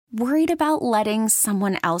Worried about letting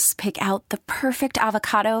someone else pick out the perfect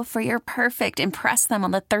avocado for your perfect impress them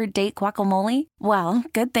on the third date guacamole? Well,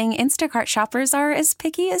 good thing Instacart shoppers are as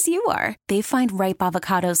picky as you are. They find ripe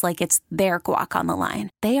avocados like it's their guac on the line.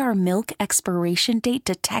 They are milk expiration date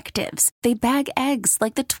detectives. They bag eggs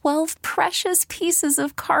like the 12 precious pieces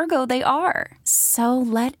of cargo they are. So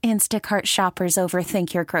let Instacart shoppers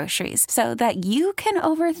overthink your groceries so that you can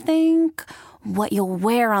overthink what you'll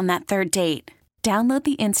wear on that third date. Download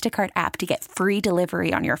the Instacart app to get free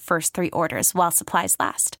delivery on your first 3 orders while supplies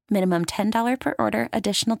last. Minimum $10 per order.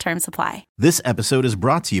 Additional terms apply. This episode is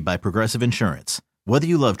brought to you by Progressive Insurance. Whether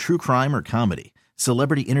you love true crime or comedy,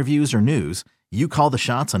 celebrity interviews or news, you call the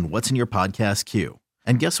shots on what's in your podcast queue.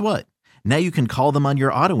 And guess what? Now you can call them on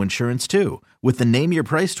your auto insurance too with the Name Your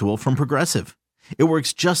Price tool from Progressive. It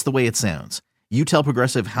works just the way it sounds. You tell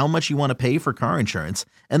Progressive how much you want to pay for car insurance,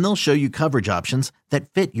 and they'll show you coverage options that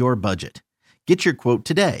fit your budget. Get your quote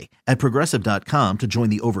today at Progressive.com to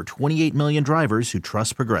join the over 28 million drivers who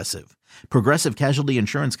trust Progressive. Progressive Casualty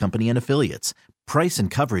Insurance Company and Affiliates. Price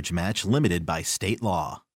and coverage match limited by state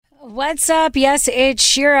law. What's up? Yes, it's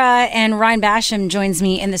Shira, and Ryan Basham joins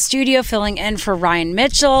me in the studio filling in for Ryan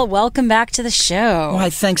Mitchell. Welcome back to the show.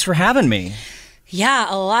 Why, thanks for having me.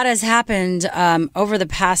 Yeah, a lot has happened over the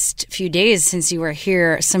past few days since you were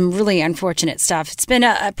here. Some really unfortunate stuff. It's been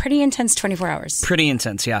a pretty intense 24 hours. Pretty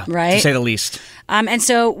intense, yeah. Right? To say the least. And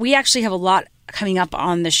so we actually have a lot coming up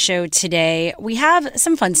on the show today. We have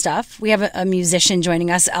some fun stuff. We have a musician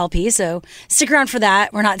joining us, LP, so stick around for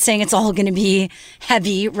that. We're not saying it's all going to be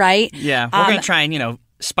heavy, right? Yeah, we're going to try and,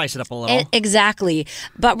 spice it up a little. Exactly.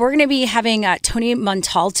 But we're going to be having Tony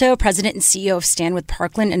Montalto, president and CEO of Stand with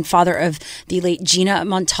Parkland and father of the late Gina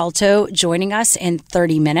Montalto, joining us in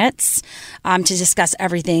 30 minutes to discuss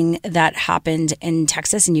everything that happened in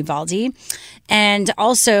Texas and Uvalde. And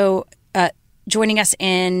also joining us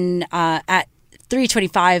in at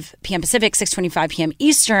 3:25 p.m. Pacific, 6:25 p.m.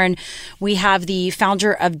 Eastern, we have the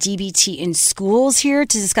founder of DBT in Schools here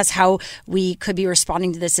to discuss how we could be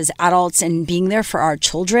responding to this as adults and being there for our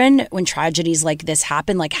children when tragedies like this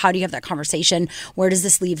happen. Like, how do you have that conversation? Where does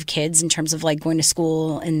this leave kids in terms of like going to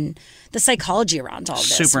school and the psychology around all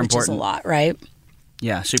this? Super important. Which is a lot, right?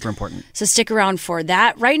 Yeah, super important. So stick around for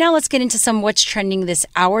that. Right now, let's get into some what's trending this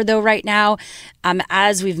hour, though, right now.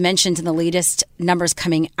 As we've mentioned in the latest numbers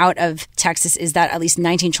coming out of Texas is that at least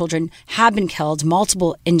 19 children have been killed,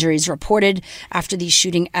 multiple injuries reported after the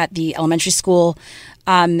shooting at the elementary school.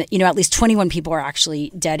 At least 21 people are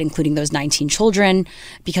actually dead, including those 19 children,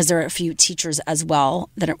 because there are a few teachers as well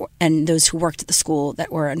and those who worked at the school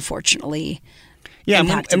that were unfortunately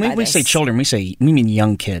impacted by and we this. say children, we mean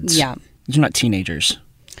young kids. Yeah. These are not teenagers.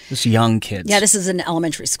 This young kids. Yeah, this is an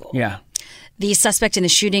elementary school. Yeah. The suspect in the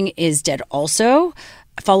shooting is dead also.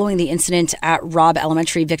 Following the incident at Robb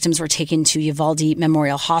Elementary, victims were taken to Uvalde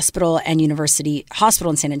Memorial Hospital and University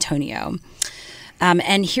Hospital in San Antonio.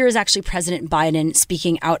 And here is actually President Biden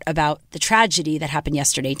speaking out about the tragedy that happened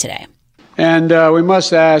today. And we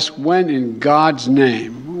must ask, when in God's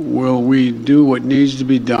name will we do what needs to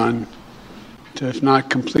be done to, if not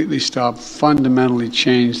completely stop, fundamentally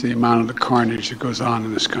change the amount of the carnage that goes on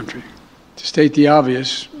in this country? To state the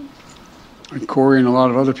obvious, and Corey and a lot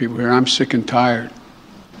of other people here, I'm sick and tired.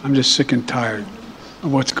 I'm just sick and tired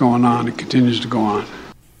of what's going on and continues to go on.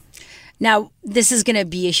 Now, this is going to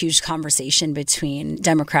be a huge conversation between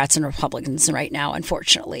Democrats and Republicans right now,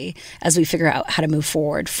 unfortunately, as we figure out how to move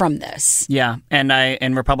forward from this. Yeah,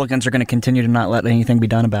 and Republicans are going to continue to not let anything be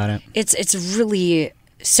done about it. It's really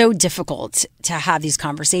so difficult to have these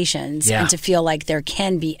conversations and to feel like there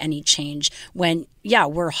can be any change when,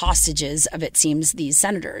 we're hostages of, it seems, these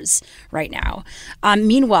senators right now.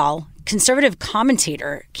 Meanwhile, conservative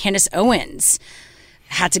commentator Candace Owens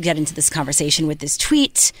had to get into this conversation with this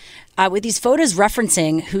tweet with these photos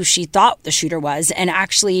referencing who she thought the shooter was and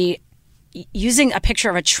actually using a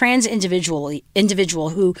picture of a trans individual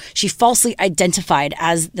who she falsely identified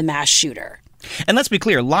as the mass shooter. And let's be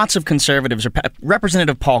clear, lots of conservatives,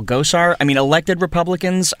 Representative Paul Gosar, elected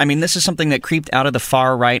Republicans. This is something that creeped out of the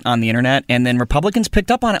far right on the internet, and then Republicans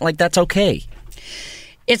picked up on it like that's okay.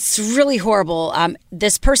 It's really horrible.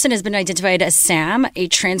 This person has been identified as Sam, a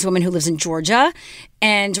trans woman who lives in Georgia,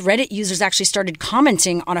 and Reddit users actually started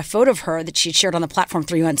commenting on a photo of her that she had shared on the platform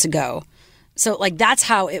 3 months ago. So, that's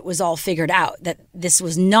how it was all figured out, that this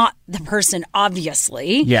was not the person,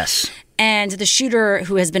 obviously. Yes. And the shooter,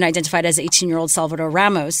 who has been identified as 18-year-old Salvador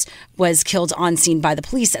Ramos, was killed on scene by the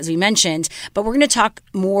police, as we mentioned. But we're going to talk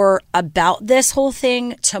more about this whole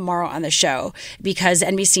thing tomorrow on the show, because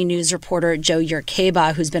NBC News reporter Joe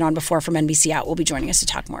Yerkeba, who's been on before from NBC Out, will be joining us to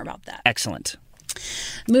talk more about that. Excellent.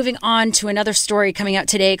 Moving on to another story coming out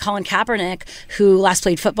today, Colin Kaepernick, who last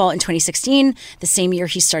played football in 2016, the same year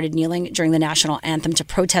he started kneeling during the national anthem to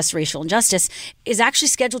protest racial injustice, is actually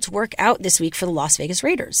scheduled to work out this week for the Las Vegas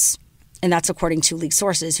Raiders. And that's according to league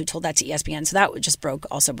sources who told that to ESPN. So that just broke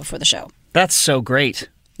also before the show. That's so great.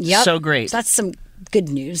 Yep. So great. So that's some good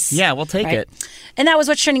news. Yeah, we'll take it. And that was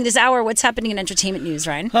what's trending this hour. What's happening in entertainment news,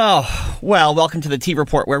 Ryan? Oh, well, welcome to the T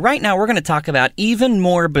Report, where right now we're going to talk about even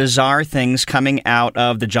more bizarre things coming out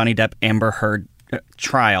of the Johnny Depp Amber Heard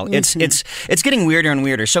trial. Mm-hmm. It's getting weirder and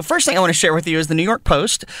weirder. So first thing I want to share with you is the New York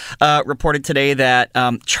Post reported today that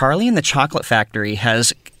Charlie and the Chocolate Factory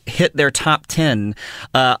has hit their top 10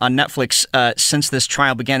 on Netflix since this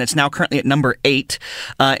trial began. It's now currently at number 8,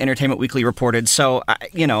 Entertainment Weekly reported. So,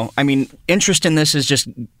 interest in this is just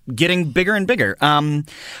getting bigger and bigger.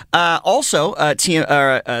 Also,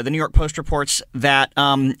 the New York Post reports that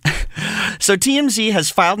so TMZ has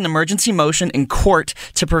filed an emergency motion in court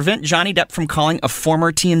to prevent Johnny Depp from calling a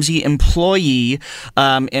former TMZ employee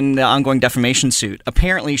in the ongoing defamation suit.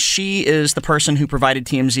 Apparently, she is the person who provided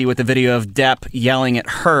TMZ with a video of Depp yelling at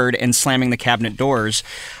Heard and slamming the cabinet doors.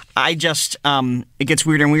 It gets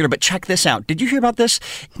weirder and weirder, but check this out. Did you hear about this?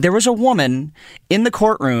 There was a woman in the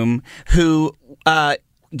courtroom who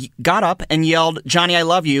got up and yelled, "Johnny, I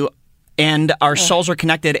love you," and our souls are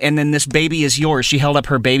connected, and then "This baby is yours." She held up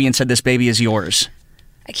her baby and said, "This baby is yours."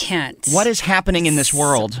 I can't. What is happening in this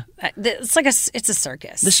world? It's it's a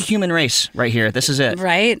circus. This is human race right here. This is it.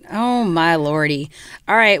 Right? Oh, my lordy.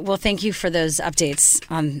 All right. Well, thank you for those updates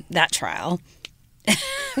on that trial.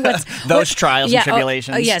 Those trials and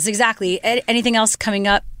tribulations. Yes, exactly. Anything else coming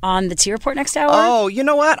up on the T Report next hour? Oh, you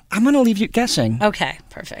know what? I'm going to leave you guessing. Okay,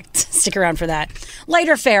 perfect. Stick around for that.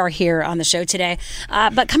 Lighter fare here on the show today.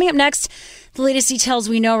 But coming up next, the latest details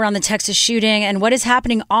we know around the Texas shooting and what is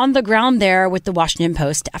happening on the ground there with the Washington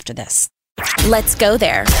Post after this. Let's go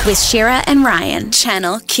there with Shira and Ryan,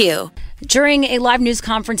 Channel Q. During a live news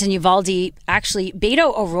conference in Uvalde, actually,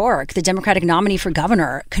 Beto O'Rourke, the Democratic nominee for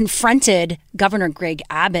governor, confronted Governor Greg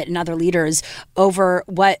Abbott and other leaders over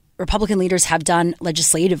what Republican leaders have done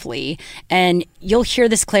legislatively. And you'll hear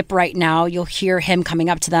this clip right now. You'll hear him coming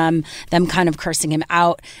up to them kind of cursing him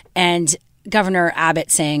out, and Governor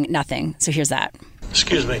Abbott saying nothing. So here's that.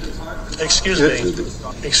 Excuse me.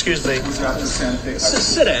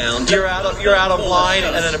 Sit down. You're out of line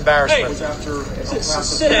and an embarrassment.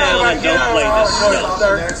 Sit down and don't play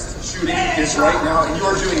this. Shooting is right now, and you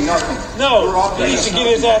are doing nothing. No, he needs to get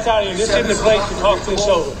his ass out of here. This isn't the place to talk this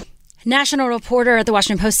over. National reporter at the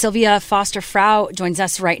Washington Post, Sylvia Foster-Frau, joins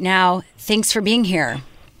us right now. Thanks for being here.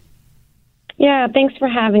 Yeah, thanks for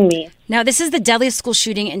having me. Now, this is the deadliest school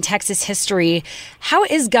shooting in Texas history. How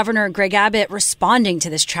is Governor Greg Abbott responding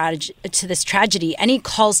to this tragedy? Any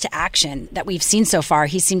calls to action that we've seen so far?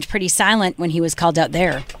 He seemed pretty silent when he was called out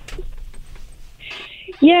there.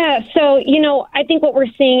 Yeah, so, I think what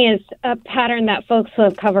we're seeing is a pattern that folks who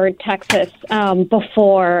have covered Texas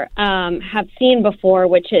before have seen before,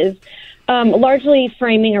 which is largely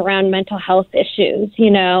framing around mental health issues.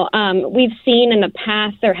 We've seen in the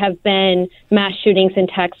past there have been mass shootings in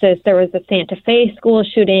Texas. There was a Santa Fe school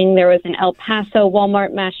shooting. There was an El Paso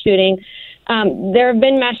Walmart mass shooting. There have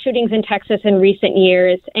been mass shootings in Texas in recent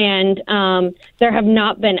years, and there have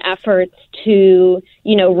not been efforts to,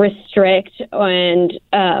 restrict and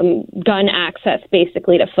gun access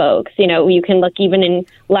basically to folks. You can look even in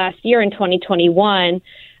last year in 2021.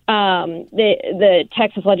 The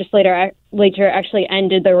Texas legislature actually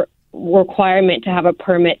ended the requirement to have a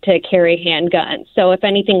permit to carry handguns. So if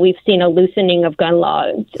anything, we've seen a loosening of gun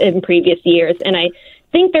laws in previous years. And I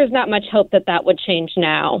think there's not much hope that would change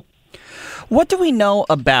now. What do we know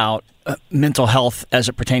about mental health as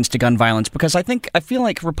it pertains to gun violence? Because I feel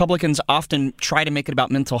like Republicans often try to make it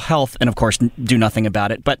about mental health and, of course, do nothing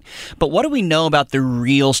about it. But what do we know about the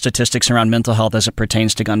real statistics around mental health as it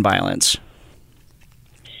pertains to gun violence?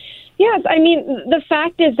 Yes, the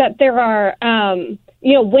fact is that there are,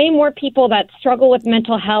 way more people that struggle with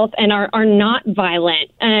mental health and are not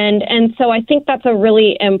violent. And so I think that's a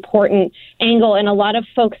really important angle. And a lot of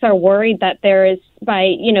folks are worried that there is,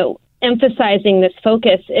 by, emphasizing this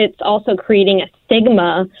focus, it's also creating a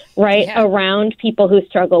stigma, right, around people who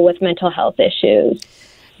struggle with mental health issues.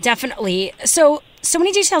 Definitely. So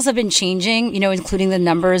many details have been changing, including the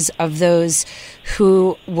numbers of those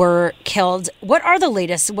who were killed. What are the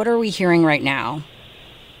latest? What are we hearing right now?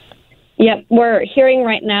 Yep, we're hearing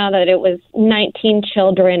right now that it was 19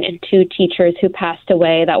 children and 2 teachers who passed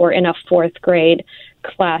away that were in a 4th grade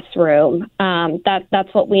classroom.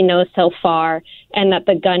 That's what we know so far, and that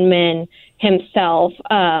the gunman himself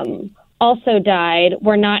also died.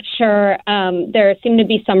 We're not sure. There seem to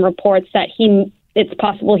be some reports that he it's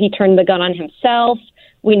possible he turned the gun on himself.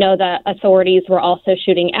 We know that authorities were also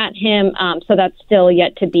shooting at him, so that's still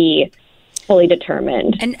yet to be fully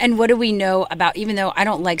determined. And what do we know about, even though I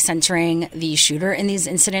don't like censoring the shooter in these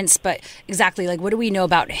incidents, but exactly, like, what do we know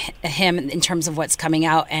about him in terms of what's coming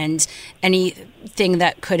out and anything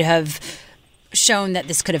that could have shown that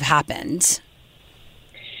this could have happened?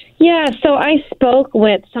 Yeah, so I spoke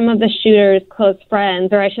with some of the shooter's close friends,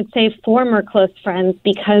 or I should say former close friends,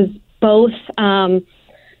 because both the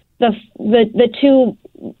two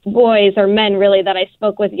boys, or men really, that I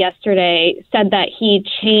spoke with yesterday said that he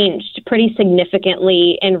changed pretty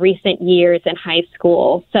significantly in recent years in high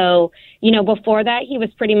school. So, before that, he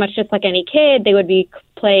was pretty much just like any kid. They would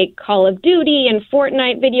play Call of Duty and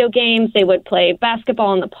Fortnite video games. They would play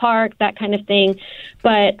basketball in the park, that kind of thing.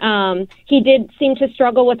 But he did seem to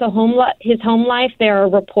struggle with his home life. There are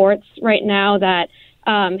reports right now that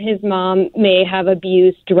his mom may have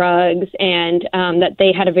abused drugs, and that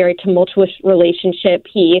they had a very tumultuous relationship.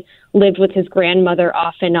 He lived with his grandmother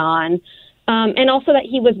off and on. And also that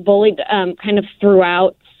he was bullied kind of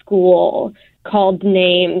throughout school, called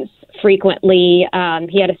names frequently.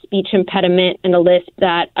 He had a speech impediment and a lisp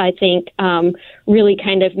that I think really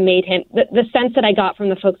kind of made him, the sense that I got from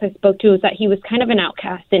the folks I spoke to is that he was kind of an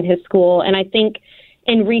outcast in his school. And I think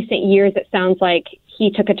in recent years, it sounds like he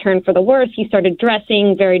took a turn for the worse. He started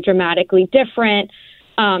dressing very dramatically different,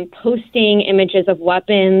 posting images of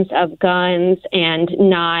weapons, of guns and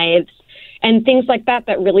knives, and things like that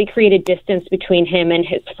really created distance between him and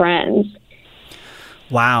his friends.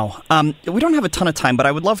 Wow. We don't have a ton of time, but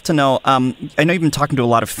I would love to know, I know you've been talking to a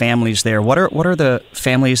lot of families there. What are the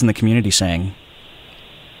families in the community saying?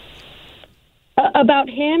 About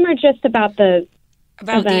him, or just about the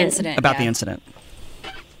incident? About the incident.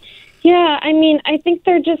 Yeah, I mean, I think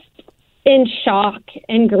they're just in shock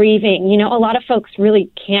and grieving. A lot of folks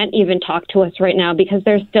really can't even talk to us right now because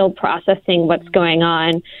they're still processing what's going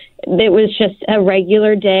on. It was just a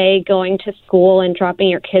regular day going to school and dropping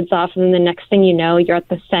your kids off, and then the next thing you know, you're at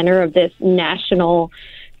the center of this national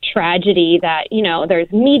tragedy that,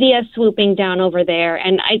 there's media swooping down over there,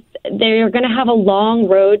 and they're going to have a long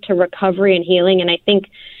road to recovery and healing, and I think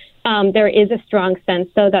there is a strong sense,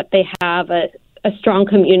 though, that they have a strong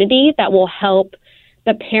community that will help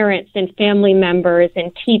the parents and family members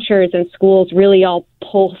and teachers and schools really all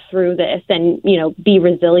pull through this and, be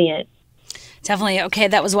resilient. Definitely. Okay,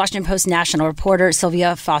 that was Washington Post national reporter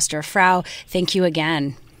Sylvia Foster-Frau. Thank you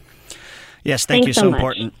again. Yes, thank you. So much.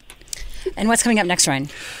 Important. And what's coming up next, Ryan?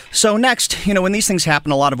 So next, when these things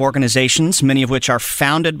happen, a lot of organizations, many of which are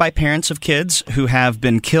founded by parents of kids who have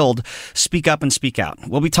been killed, speak up and speak out.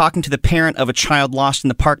 We'll be talking to the parent of a child lost in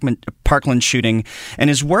the Parkland shooting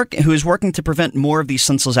and who is working to prevent more of these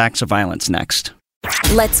senseless acts of violence next.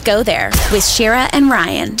 Let's go there with Shira and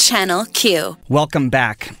Ryan, Channel Q. Welcome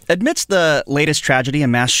back. Amidst the latest tragedy, a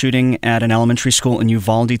mass shooting at an elementary school in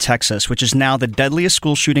Uvalde, Texas, which is now the deadliest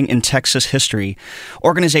school shooting in Texas history,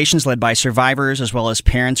 organizations led by survivors as well as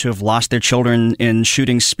parents who have lost their children in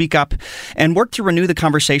shootings speak up and work to renew the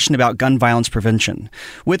conversation about gun violence prevention.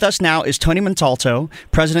 With us now is Tony Montalto,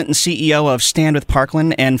 president and CEO of Stand with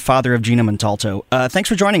Parkland and father of Gina Montalto. Thanks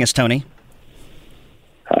for joining us, Tony.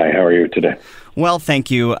 Hi, how are you today? Well, thank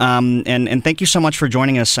you, and thank you so much for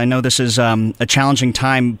joining us. I know this is a challenging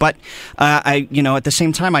time, but at the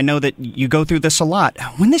same time, I know that you go through this a lot.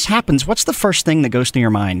 When this happens, what's the first thing that goes through your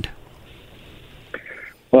mind?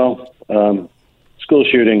 Well, school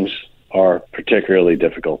shootings are particularly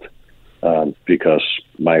difficult because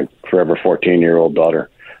my forever 14-year-old daughter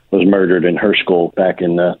was murdered in her school back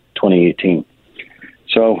in 2018.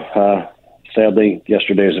 So, sadly,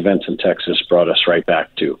 yesterday's events in Texas brought us right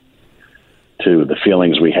back to the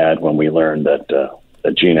feelings we had when we learned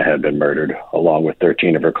that Gina had been murdered, along with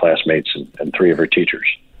 13 of her classmates and 3 of her teachers.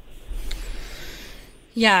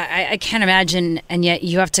 Yeah, I can't imagine, and yet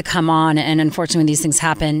you have to come on, and unfortunately when these things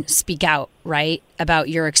happen, speak out, right, about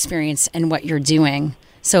your experience and what you're doing.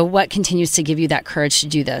 So what continues to give you that courage to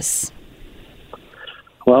do this?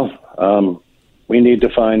 Well, we need to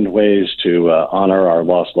find ways to honor our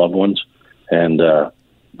lost loved ones, and the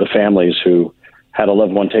families who had a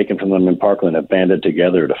loved one taken from them in Parkland have banded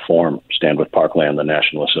together to form Stand with Parkland, the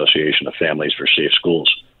National Association of Families for Safe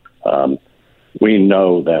Schools. We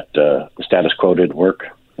know that the status quo didn't work,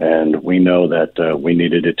 and we know that we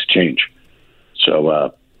needed it to change.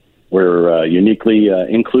 So we're uniquely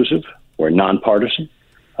inclusive. We're nonpartisan.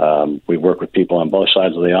 We work with people on both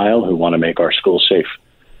sides of the aisle who want to make our schools safe.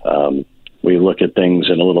 We look at things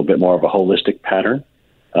in a little bit more of a holistic pattern,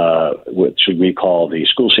 which we call the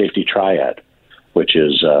school safety triad, which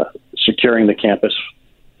is securing the campus,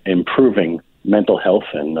 improving mental health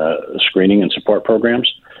and screening and support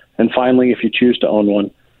programs. And finally, if you choose to own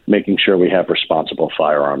one, making sure we have responsible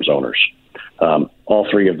firearms owners. All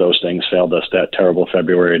three of those things failed us that terrible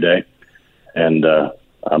February day. And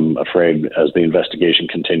I'm afraid as the investigation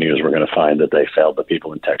continues, we're going to find that they failed the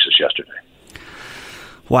people in Texas yesterday.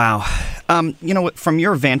 Wow. From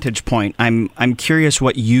your vantage point, I'm curious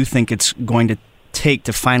what you think it's going to take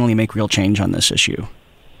to finally make real change on this issue.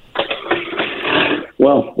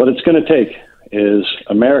 Well, what it's going to take is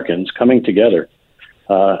Americans coming together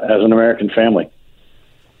as an American family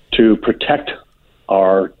to protect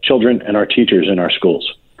our children and our teachers in our schools,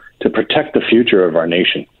 to protect the future of our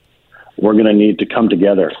nation. We're going to need to come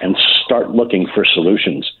together and start looking for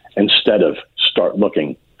solutions instead of start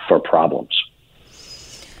looking for problems.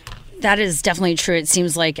 That is definitely true. It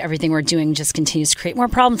seems like everything we're doing just continues to create more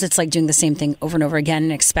problems. It's like doing the same thing over and over again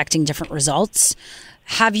and expecting different results.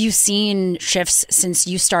 Have you seen shifts since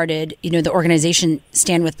you started, the organization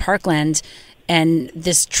Stand with Parkland and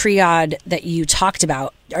this triad that you talked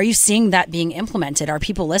about? Are you seeing that being implemented? Are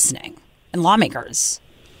people listening and lawmakers?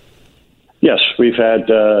 Yes, we've had,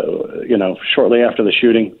 shortly after the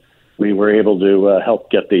shooting, we were able to help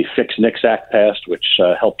get the Fix NICS Act passed, which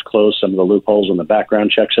helped close some of the loopholes in the background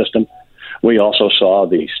check system. We also saw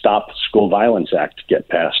the Stop School Violence Act get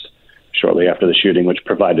passed shortly after the shooting, which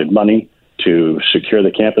provided money to secure the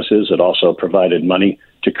campuses. It also provided money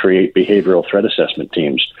to create behavioral threat assessment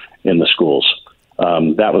teams in the schools.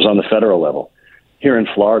 That was on the federal level. Here in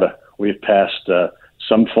Florida, we've passed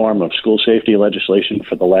some form of school safety legislation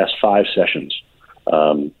for the last 5 sessions,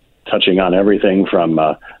 touching on everything from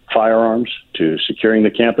firearms to securing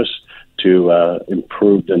the campus to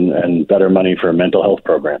improved and better money for mental health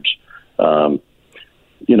programs.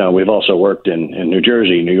 We've also worked in New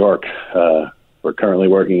Jersey, New York. We're currently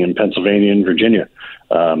working in Pennsylvania and Virginia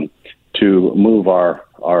to move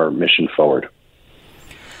our mission forward.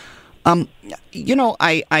 I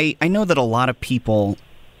know that a lot of people,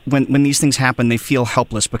 when these things happen, they feel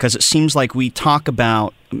helpless because it seems like we talk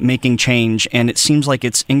about making change and it seems like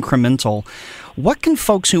it's incremental. What can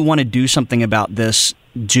folks who want to do something about this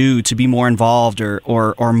do to be more involved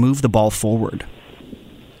or move the ball forward?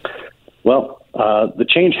 Well, the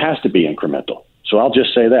change has to be incremental. So I'll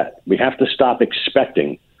just say that. We have to stop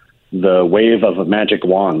expecting the wave of a magic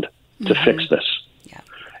wand to fix this. Yeah.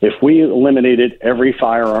 If we eliminated every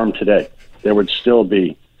firearm today, there would still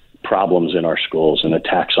be problems in our schools and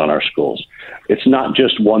attacks on our schools. It's not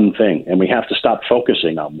just one thing, and we have to stop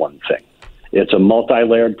focusing on one thing. It's a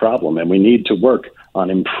multi-layered problem, and we need to work on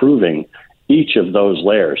improving each of those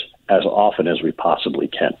layers as often as we possibly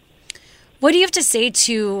can. What do you have to say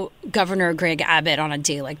to Governor Greg Abbott on a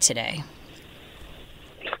day like today?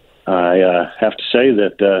 I have to say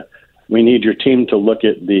that we need your team to look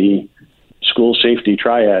at the school safety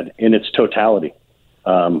triad in its totality.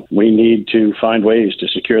 We need to find ways to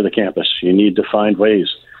secure the campus. You need to find ways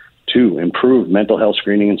to improve mental health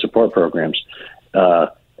screening and support programs.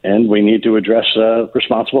 And we need to address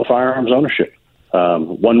responsible firearms ownership.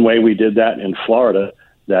 One way we did that in Florida,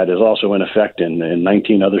 that is also in effect in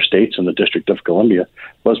 19 other states and the District of Columbia,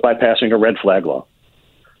 was by passing a red flag law.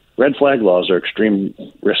 Red flag laws are extreme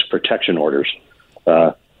risk protection orders,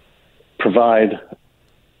 provide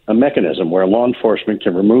a mechanism where law enforcement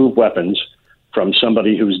can remove weapons from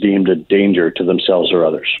somebody who's deemed a danger to themselves or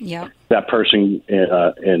others. Yeah. That person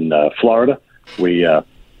in Florida, we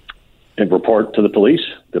report to the police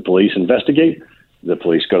investigate, the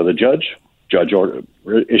police go to the judge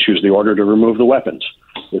issues the order to remove the weapons.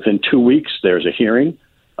 Within 2 weeks, there's a hearing,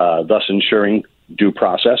 thus ensuring due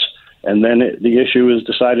process, and then the issue is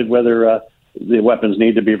decided whether the weapons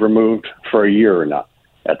need to be removed for a year or not.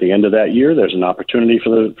 At the end of that year, there's an opportunity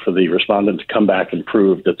for the respondent to come back and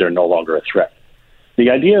prove that they're no longer a threat. The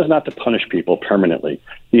idea is not to punish people permanently.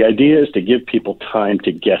 The idea is to give people time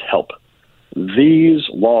to get help. These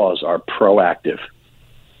laws are proactive.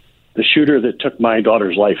 The shooter that took my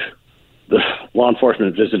daughter's life, the law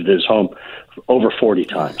enforcement visited his home over 40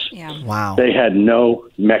 times. Yeah. Wow. They had no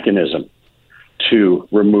mechanism to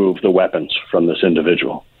remove the weapons from this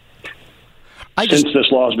individual. Since this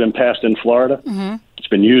law has been passed in Florida, it's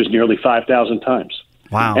been used nearly 5,000 times.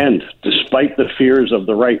 Wow. And despite the fears of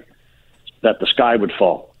the right that the sky would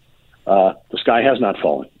fall, the sky has not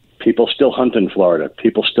fallen. People still hunt in Florida.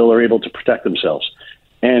 People still are able to protect themselves.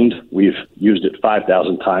 And we've used it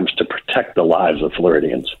 5,000 times to protect the lives of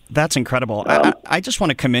Floridians. That's incredible. I just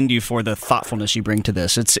want to commend you for the thoughtfulness you bring to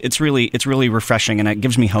this. It's really refreshing, and it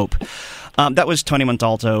gives me hope. That was Tony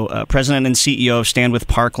Montalto, President and CEO of Stand with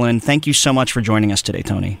Parkland. Thank you so much for joining us today,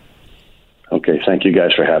 Tony. Okay, thank you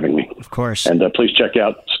guys for having me. Of course. And please check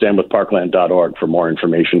out standwithparkland.org for more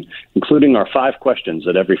information, including our 5 questions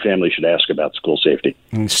that every family should ask about school safety.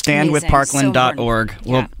 Standwithparkland.org.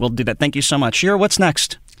 So We'll do that. Thank you so much. Shira, what's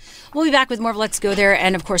next? We'll be back with more of Let's Go There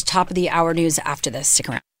and, of course, top of the hour news after this. Stick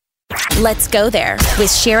around. Let's Go There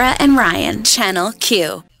with Shira and Ryan, Channel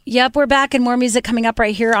Q. Yep, we're back and more music coming up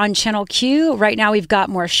right here on Channel Q. Right now we've got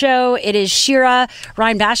more show. It is Shira,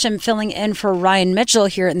 Ryan Basham filling in for Ryan Mitchell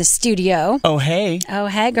here in the studio. Oh, hey. Oh,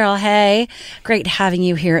 hey, girl, hey. Great having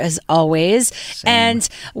you here as always. Same. And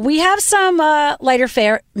we have some lighter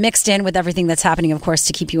fare mixed in with everything that's happening, of course,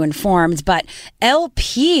 to keep you informed. But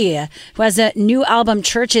LP, who has a new album,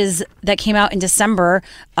 Churches, that came out in December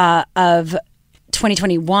of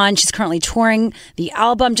 2021. She's currently touring the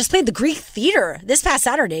album. Just played the Greek Theater this past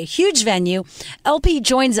Saturday. Huge venue. LP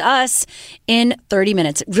joins us in 30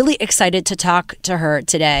 minutes. Really excited to talk to her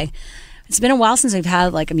today. It's been a while since we've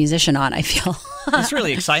had like a musician on, I feel. It's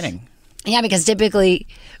really exciting. Yeah, because typically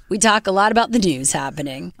we talk a lot about the news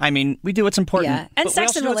happening. I mean, we do what's important. Yeah, and but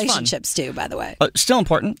sex and relationships too, by the way. Still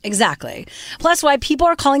important. Exactly. Plus, why people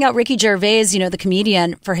are calling out Ricky Gervais, the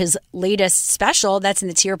comedian, for his latest special. That's in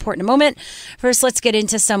the T Report in a moment. First, let's get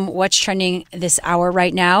into some what's trending this hour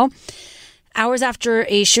right now. Hours after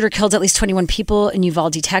a shooter killed at least 21 people in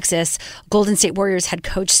Uvalde, Texas, Golden State Warriors head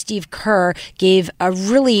coach Steve Kerr gave a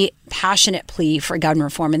really passionate plea for gun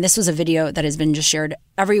reform. And this was a video that has been just shared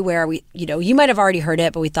everywhere. You might have already heard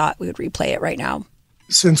it, but we thought we would replay it right now.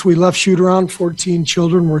 Since we left shoot-around, 14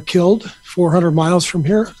 children were killed 400 miles from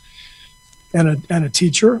here, and a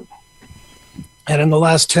teacher. And in the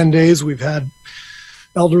last 10 days, we've had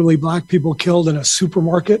elderly Black people killed in a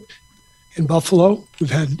supermarket in Buffalo. We've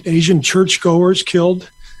had Asian churchgoers killed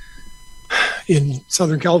in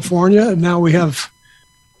Southern California, and now we have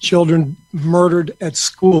children murdered at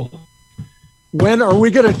school. When are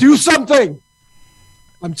we going to do something?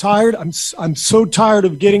 I'm tired. I'm so tired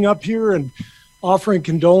of getting up here and offering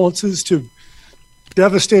condolences to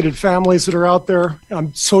devastated families that are out there.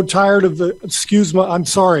 I'm so tired of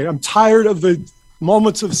I'm tired of the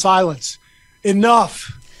moments of silence.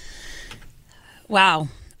 Enough. Wow.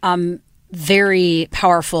 Very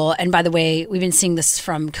powerful. And by the way, we've been seeing this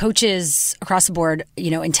from coaches across the board,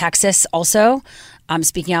 in Texas also,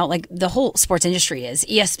 speaking out. Like the whole sports industry is.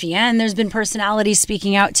 ESPN, there's been personalities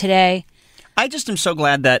speaking out today. I just am so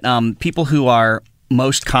glad that people who are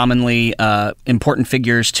most commonly important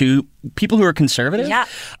figures to people who are conservative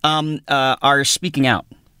are speaking out.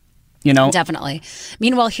 Definitely.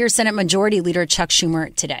 Meanwhile, here's Senate Majority Leader Chuck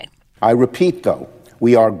Schumer today. I repeat, though,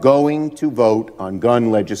 we are going to vote on gun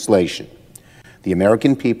legislation. The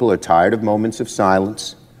American people are tired of moments of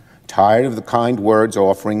silence, tired of the kind words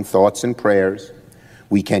offering thoughts and prayers.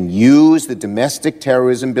 We can use the domestic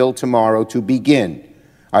terrorism bill tomorrow to begin,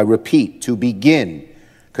 I repeat, to begin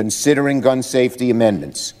considering gun safety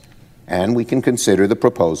amendments. And we can consider the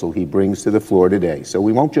proposal he brings to the floor today. So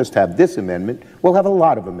we won't just have this amendment, we'll have a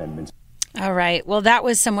lot of amendments. All right. Well, that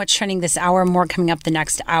was somewhat trending this hour. More coming up the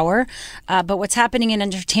next hour. But what's happening in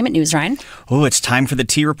entertainment news, Ryan? Oh, it's time for the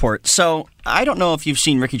T Report. So I don't know if you've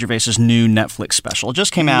seen Ricky Gervais's new Netflix special. It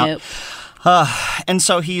just came out. Nope. And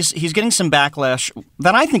so he's getting some backlash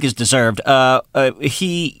that I think is deserved.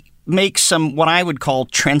 He makes some what I would call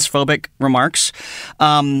transphobic remarks.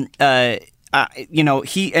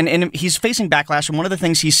 He's facing backlash. And one of the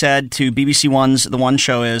things he said to BBC One's The One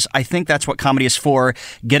Show is, I think that's what comedy is for,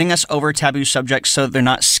 getting us over taboo subjects so that they're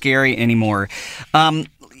not scary anymore.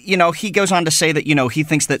 He goes on to say that, he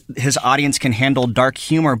thinks that his audience can handle dark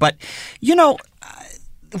humor. But,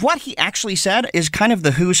 what he actually said is kind of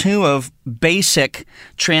the who's who of basic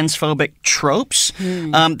transphobic tropes.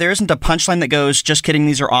 There isn't a punchline that goes, just kidding,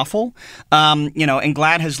 these are awful. And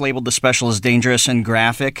GLAAD has labeled the special as dangerous and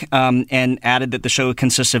graphic and added that the show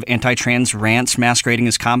consists of anti-trans rants masquerading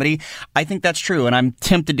as comedy. I think that's true, and I'm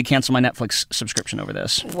tempted to cancel my Netflix subscription over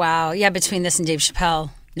this. Wow. Yeah, between this and Dave Chappelle.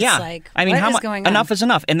 Yeah. Like, I mean, what is going on? Enough is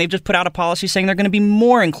enough. And they've just put out a policy saying they're going to be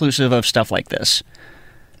more inclusive of stuff like this.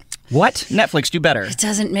 What? Netflix, do better. It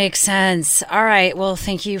doesn't make sense. All right. Well,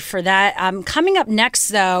 thank you for that. Coming up next,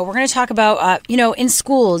 though, we're going to talk about, in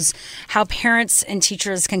schools, how parents and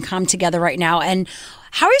teachers can come together right now. And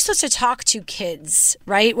how are you supposed to talk to kids,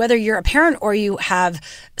 right? Whether you're a parent or you have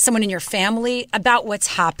someone in your family about what's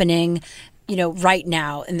happening right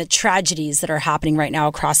now and the tragedies that are happening right now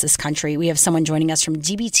across this country. We have someone joining us from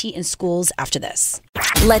DBT in schools after this.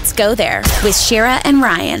 Let's Go There with Shira and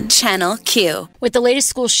Ryan, Channel Q. With the latest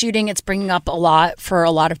school shooting, it's bringing up a lot for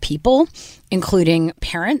a lot of people, including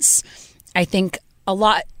parents. I think a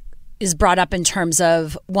lot is brought up in terms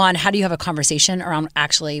of, one, how do you have a conversation around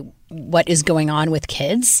actually what is going on with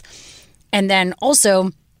kids? And then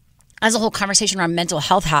also, as a whole conversation around mental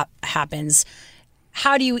health happens,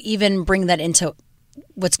 how do you even bring that into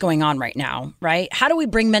what's going on right now, right? How do we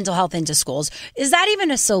bring mental health into schools? Is that even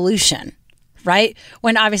a solution, right?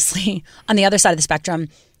 When obviously on the other side of the spectrum,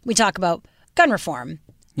 we talk about gun reform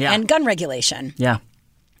and gun regulation. Yeah.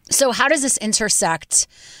 So how does this intersect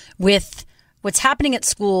with what's happening at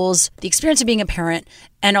schools, the experience of being a parent,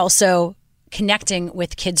 and also connecting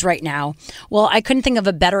with kids right now? Well, I couldn't think of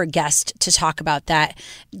a better guest to talk about that.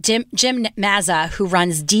 Jim Mazza, who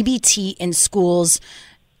runs DBT in Schools.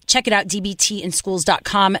 Check it out,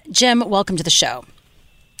 dbtinschools.com. Jim, welcome to the show.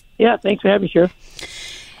 Yeah, thanks for having me, Sheriff.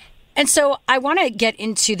 And so I want to get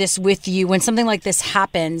into this with you. When something like this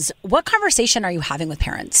happens, what conversation are you having with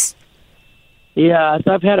parents? Yeah,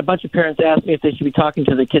 so I've had a bunch of parents ask me if they should be talking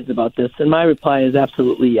to their kids about this, and my reply is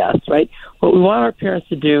absolutely yes, right? What we want our parents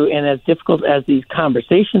to do, and as difficult as these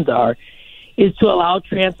conversations are, is to allow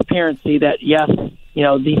transparency that, yes,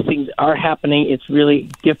 these things are happening. It's really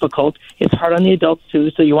difficult. It's hard on the adults,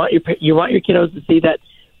 too, so you want your kiddos to see that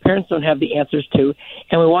parents don't have the answers to,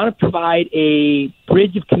 and we want to provide a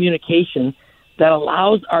bridge of communication that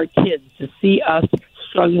allows our kids to see us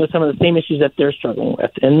struggling with some of the same issues that they're struggling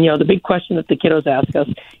with. And, the big question that the kiddos ask us,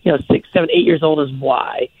 6, 7, 8 years old is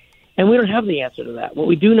why? And we don't have the answer to that. What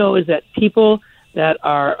we do know is that people that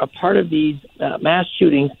are a part of these mass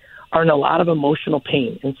shootings are in a lot of emotional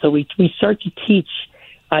pain. And so we start to teach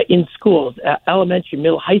in schools, elementary,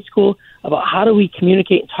 middle, high school, about how do we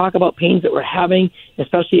communicate and talk about pains that we're having,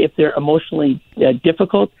 especially if they're emotionally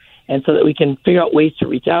difficult, and so that we can figure out ways to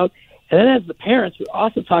reach out. And then as the parents, we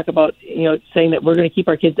also talk about, saying that we're going to keep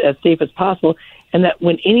our kids as safe as possible, and that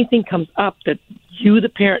when anything comes up, that you, the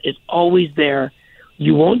parent, is always there.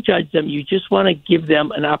 You won't judge them. You just want to give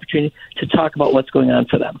them an opportunity to talk about what's going on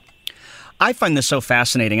for them. I find this so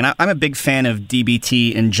fascinating, and I'm a big fan of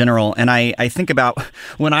DBT in general, and I think about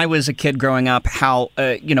when I was a kid growing up how,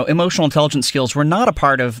 emotional intelligence skills were not a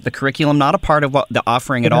part of the curriculum, not a part of the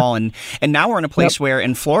offering at all, and now we're in a place where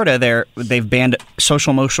in Florida they've banned social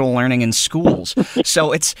emotional learning in schools.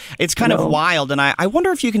 So it's kind of wild, and I wonder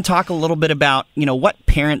if you can talk a little bit about, what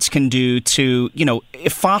parents can do to,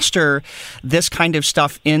 foster this kind of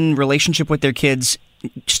stuff in relationship with their kids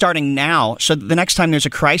starting now, so the next time there's a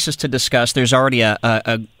crisis to discuss, there's already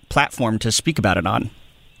a platform to speak about it on.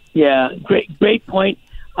 Yeah, great point.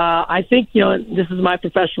 I think, this is my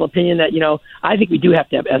professional opinion that, I think we do have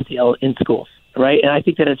to have SEL in schools, right? And I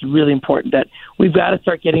think that it's really important that we've got to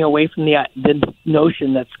start getting away from the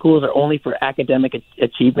notion that schools are only for academic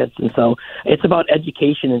achievements. And so it's about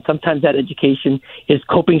education, and sometimes that education is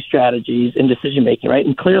coping strategies and decision-making, right?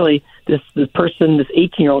 And clearly this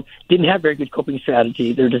 18-year-old, didn't have very good coping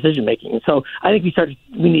strategy, their decision-making. And so I think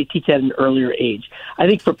we need to teach that at an earlier age. I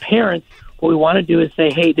think for parents, what we want to do is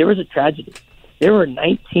say, hey, there was a tragedy. There were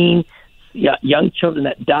 19 young children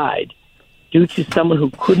that died due to someone who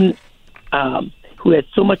couldn't who had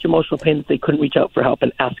so much emotional pain that they couldn't reach out for help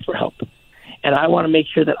and ask for help. And I want to make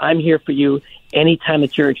sure that I'm here for you anytime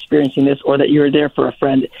that you're experiencing this, or that you're there for a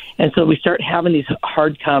friend. And so we start having these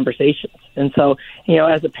hard conversations. And so,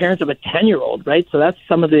 as a parent of a 10-year-old, right, so that's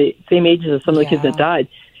some of the same ages as some of the kids that died,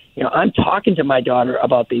 I'm talking to my daughter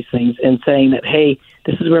about these things and saying that, hey,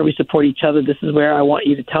 this is where we support each other. This is where I want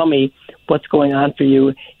you to tell me what's going on for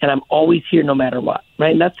you. And I'm always here no matter what,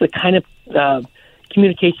 right? And that's the kind of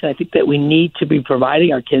communication I think that we need to be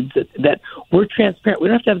providing our kids, that we're transparent. We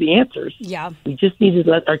don't have to have the answers. Yeah. We just need to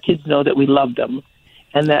let our kids know that we love them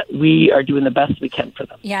and that we are doing the best we can for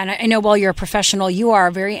them. Yeah, and I know while you're a professional, you are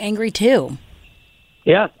very angry too.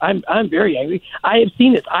 Yes, I'm very angry. I have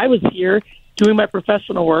seen this. I was here doing my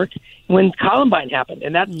professional work when Columbine happened,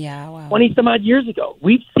 and that's 20-some-odd years ago.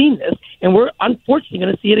 We've seen this, and we're unfortunately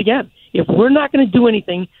going to see it again. If we're not going to do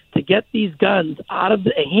anything to get these guns out of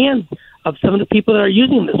the hands of some of the people that are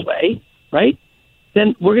using them this way, right,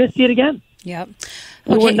 then we're going to see it again. Yep.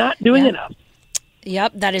 Okay. We're not doing enough.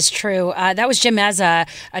 Yep, that is true. That was Jim Mazza.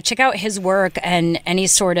 Check out his work and any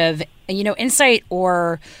sort of, insight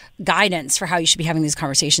or guidance for how you should be having these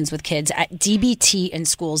conversations with kids at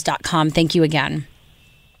dbtinschools.com. Thank you again.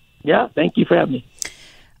 Yeah, thank you for having me.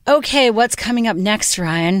 Okay, what's coming up next,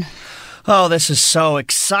 Ryan? Oh, this is so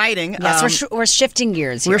exciting. Yes, we're shifting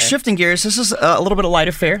gears here. We're shifting gears. This is a little bit of light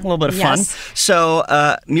affair, a little bit of fun. So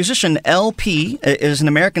musician LP is an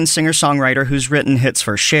American singer-songwriter who's written hits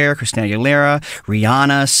for Cher, Christina Aguilera,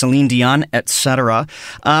 Rihanna, Celine Dion, etc.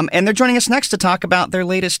 And they're joining us next to talk about their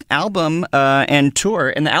latest album and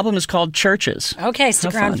tour. And the album is called Churches. Okay,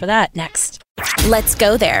 stick around for that next. Let's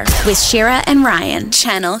go there with Shira and Ryan,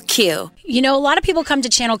 Channel Q. You know, a lot of people come to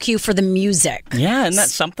Channel Q for the music. Yeah, isn't that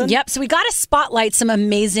something? Yep. So we got to spotlight some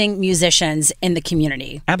amazing musicians in the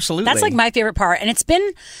community. Absolutely. That's like my favorite part. And it's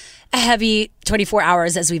been a heavy 24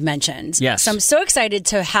 hours, as we've mentioned. Yes. So I'm so excited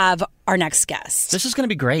to have our next guest. This is going to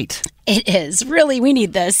be great. It is. Really, we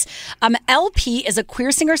need this. LP is a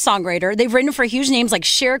queer singer-songwriter. They've written for huge names like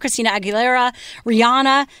Cher, Christina Aguilera,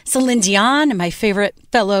 Rihanna, Celine Dion, and my favorite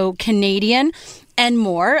fellow Canadian, and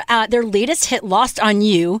more. Their latest hit, Lost on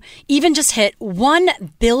You, even just hit 1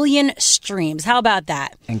 billion streams. How about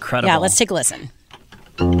that? Incredible. Yeah, let's take a listen.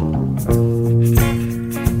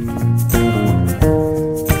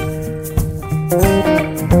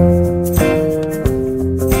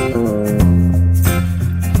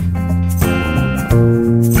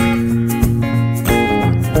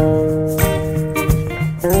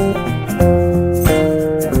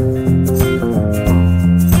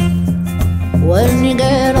 When you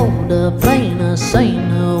get older, plainer,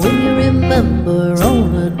 saner, will you remember all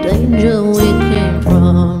the danger we came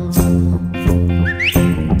from?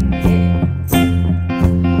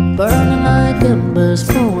 Burning like embers,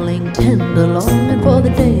 falling tender, longing for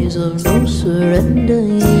the days of no surrender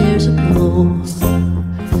years ago.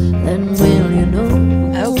 Then will you know?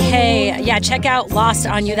 Okay, yeah, check out Lost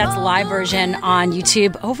on You. That's the live version on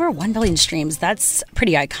YouTube. Over 1 billion streams. That's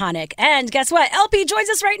pretty iconic. And guess what? LP joins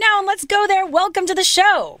us right now, and let's go there. Welcome to the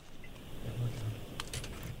show.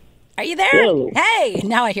 Are you there? Hello. Hey,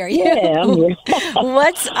 now I hear you. Yeah, I'm here.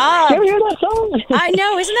 What's up? You ever hear that song? I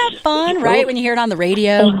know. Isn't that fun, right, when you hear it on the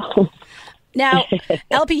radio? Now,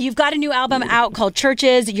 LP, you've got a new album out called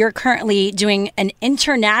Churches. You're currently doing an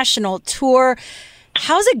international tour.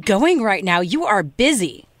 How's it going right now? You are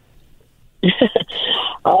busy.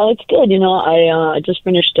 It's good. You know, I just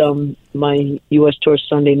finished my U.S. tour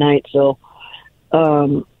Sunday night, so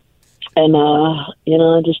you know,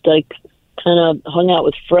 I just like kind of hung out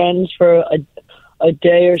with friends for a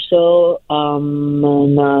day or so,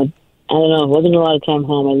 and I don't know, it wasn't a lot of time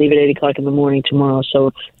home. I leave at 8 o'clock in the morning tomorrow,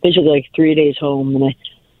 so basically like 3 days home, and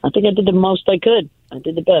I think I did the most I could. I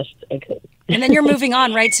did the best I could. And then you're moving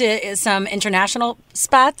on, right, to some international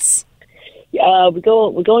spots? We're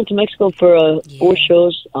going to Mexico for 4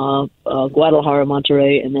 shows, Guadalajara,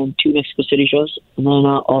 Monterrey, and then 2 Mexico City shows, and then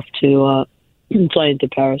off to fly into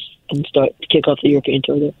Paris and kick off the European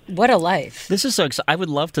tour there. What a life. This is so exciting. I would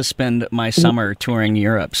love to spend my summer touring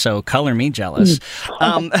Europe, so color me jealous.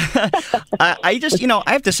 I just, you know,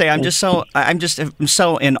 I have to say, I'm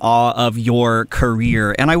so in awe of your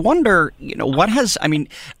career. And I wonder, you know, I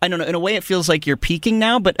don't know, in a way it feels like you're peaking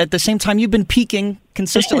now, but at the same time, you've been peaking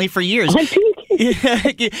consistently for years.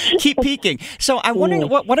 Keep peaking. So I'm wondering,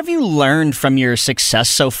 what have you learned from your success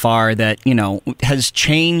so far that, you know, has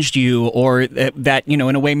changed you, or that, you know,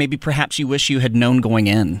 in a way maybe perhaps you wish you had known going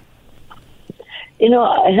in? You know,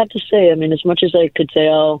 I have to say, I mean, as much as I could say,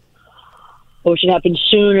 oh, it should happen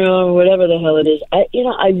sooner or whatever the hell it is, I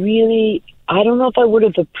don't know if I would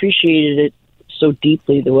have appreciated it so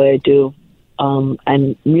deeply the way I do,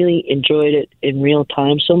 and really enjoyed it in real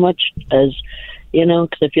time so much as, you know,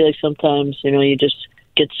 because I feel like sometimes, you know, you just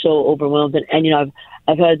get so overwhelmed. And you know,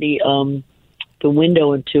 I've had the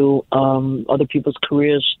window into other people's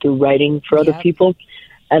careers through writing for other people.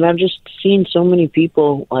 And I've just seen so many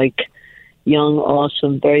people, like young,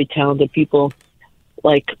 awesome, very talented people,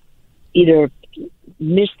 like either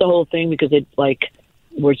miss the whole thing because they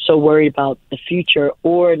were so worried about the future,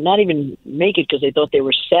 or not even make it because they thought they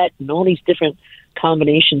were set, and all these different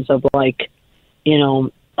combinations of things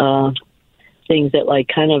that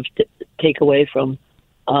kind of take away from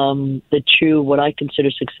the true, what I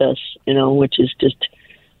consider success, you know, which is just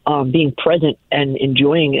being present and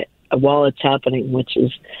enjoying it while it's happening, which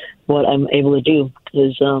is what I'm able to do,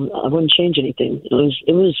 because I wouldn't change anything.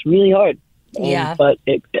 It was really hard. But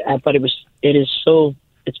it's been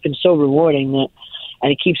so rewarding that,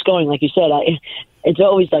 and it keeps going. Like you said, it's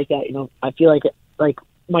always like that. You know, I feel like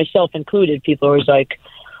myself included, people are always like,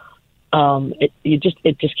 it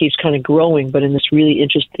just keeps kind of growing, but in this really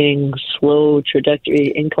interesting, slow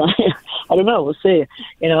trajectory incline. I don't know. We'll see.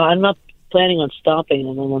 You know, I'm not planning on stopping,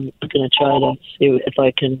 and then I'm going to try to see if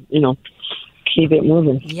I can, you know, keep it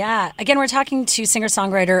moving. Yeah. Again, we're talking to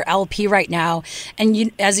singer-songwriter LP right now. And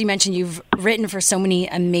you, as you mentioned, you've written for so many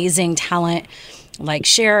amazing talent like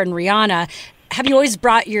Cher and Rihanna. Have you always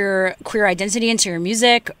brought your queer identity into your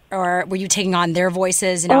music, or were you taking on their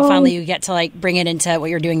voices and now finally you get to bring it into what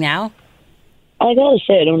you're doing now? I gotta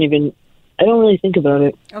say, I don't really think about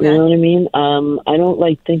it. Okay. You know what I mean? I don't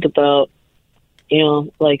think about, you know,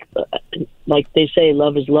 like they say,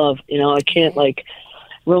 love is love. You know, I can't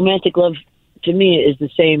romantic love to me is the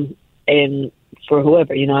same and for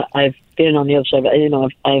whoever, I've been on the other side.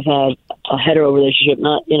 I've had a hetero relationship,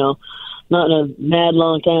 not in a mad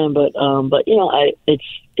long time, but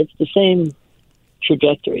it's the same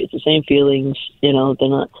trajectory. It's the same feelings. They're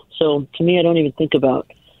not. So to me, I don't even think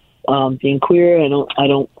about being queer. I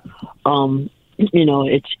don't.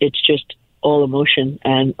 It's just all emotion,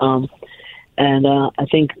 and I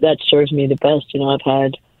think that serves me the best. I've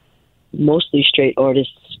had mostly straight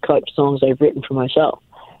artists cut songs I've written for myself,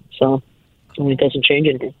 so it doesn't change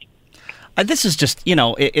anything. This is just,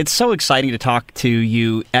 it's so exciting to talk to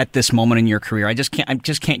you at this moment in your career. I just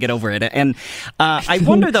can't get over it. And I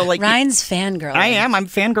wonder though, like Ryan's fangirling. I am. I'm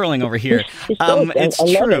fangirling over here. It's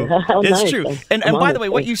true. It's true. And by the way,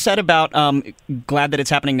 what you said about glad that it's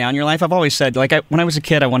happening now in your life, I've always said, like, when I was a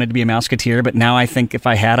kid, I wanted to be a Mouseketeer, but now I think if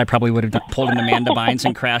I had, I probably would have pulled an Amanda Bynes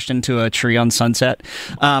and crashed into a tree on Sunset.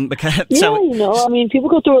 People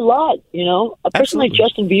go through a lot. A person like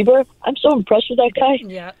Justin Bieber, I'm so impressed with that guy.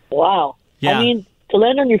 Yeah. Wow. Yeah. To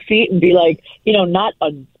land on your feet and be like, not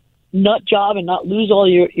a nut job and not lose all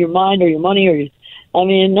your mind or your money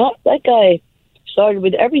that guy started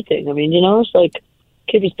with everything. It's like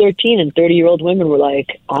kid was 13 and 30-year-old women were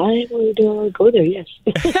like, I would go there, yes.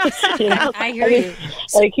 I hear you.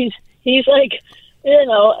 Like he's like,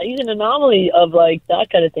 he's an anomaly of like that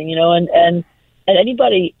kind of thing, and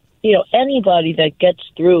anybody, anybody that gets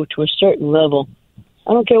through to a certain level,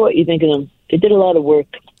 I don't care what you think of them, they did a lot of work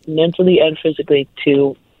mentally and physically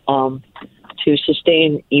to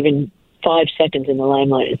sustain even 5 seconds in the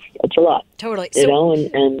limelight. It's a lot. Totally.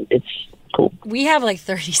 And it's cool. We have like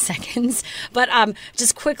 30 seconds, but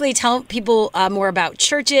just quickly tell people more about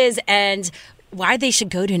churches and why they should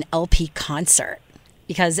go to an LP concert,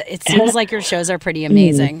 because it seems like your shows are pretty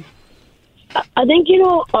amazing. I think,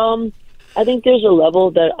 I think there's a level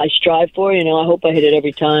that I strive for. I hope I hit it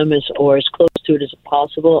every time or as close to it as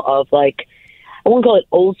possible of like, I won't call it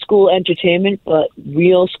old school entertainment, but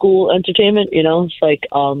real school entertainment. It's like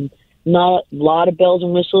not a lot of bells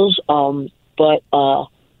and whistles, but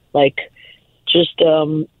like just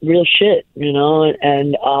real shit,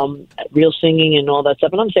 and real singing and all that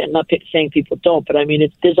stuff. And I'm not saying people don't, but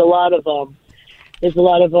there's a lot of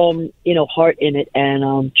heart in it,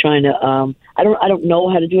 and trying to I don't know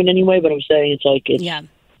how to do it anyway, but I'm saying it's like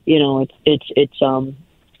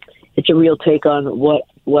it's a real take on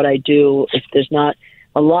what I do. If there's not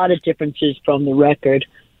a lot of differences from the record,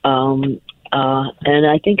 and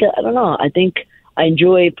I think I think I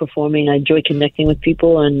enjoy performing. I enjoy connecting with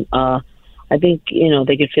people, and I think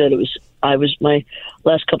they could feel it. I was my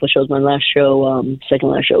last couple of shows. My last show, second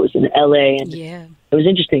last show, was in LA, and it was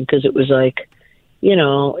interesting because it was like, it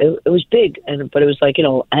was big, but it was like,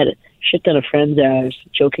 I had a shit ton of friends there. I was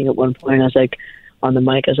joking at one point. I was like on the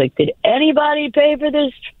mic. I was like, did anybody pay for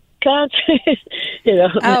this concert?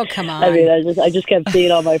 Oh, come on. I just kept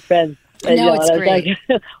seeing all my friends. And, no, it's great.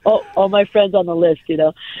 Like, all my friends on the list,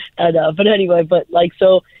 And but anyway,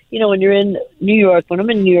 so when you're in New York, when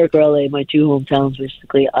I'm in New York or LA, my two hometowns,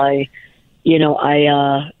 basically, I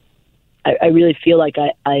really feel like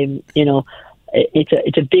I'm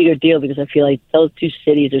it's a bigger deal because I feel like those two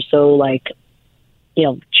cities are so like,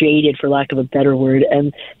 jaded, for lack of a better word,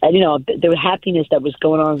 and the happiness that was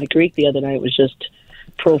going on in the Greek the other night was just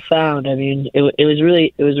profound. It was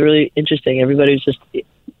really interesting. Everybody was just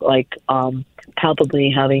like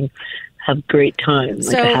palpably have great time,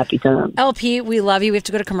 like a happy time. LP, we love you. We have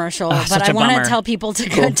to go to commercial, but I want to tell people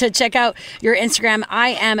to check out your Instagram. I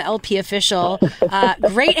am LP Official.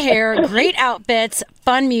 Great hair, great outfits,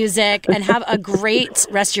 fun music, and have a great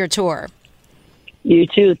rest of your tour. You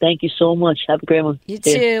too. Thank you so much. Have a great one. You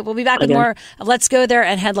too. We'll be back with more of Let's Go There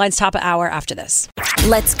and Headlines Top of Hour after this.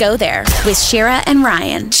 Let's Go There with Shira and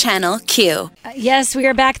Ryan, Channel Q. Yes, we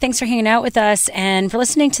are back. Thanks for hanging out with us and for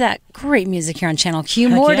listening to that great music here on Channel Q.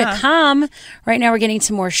 More to come. Right now we're getting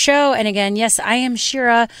to more show. And again, yes, I am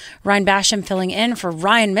Shira. Ryan Basham filling in for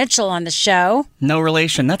Ryan Mitchell on the show. No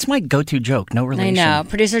relation. That's my go-to joke. No relation. I know.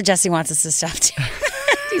 Producer Jesse wants us to stop too.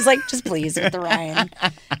 He's like, just please with the Ryan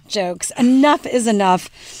jokes. Enough is enough.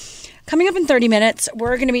 Coming up in 30 minutes,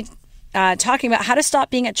 we're going to be talking about how to stop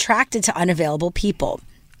being attracted to unavailable people.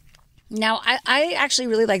 Now, I actually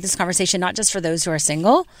really like this conversation, not just for those who are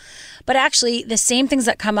single, but actually the same things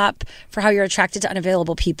that come up for how you're attracted to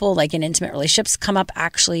unavailable people, like in intimate relationships, come up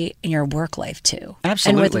actually in your work life too.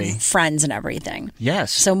 Absolutely. And with friends and everything.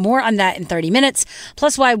 Yes. So more on that in 30 minutes.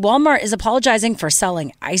 Plus why Walmart is apologizing for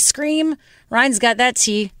selling ice cream. Ryan's got that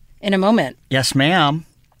tea in a moment. Yes, ma'am.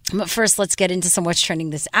 But first, let's get into some what's trending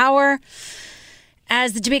this hour.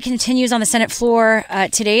 As the debate continues on the Senate floor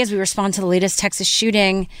today, as we respond to the latest Texas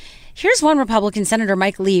shooting, here's one Republican Senator,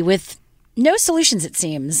 Mike Lee, with no solutions, it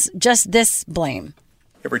seems, just this blame.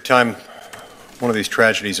 Every time one of these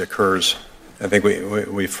tragedies occurs, I think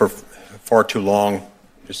we for far too long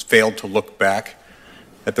just failed to look back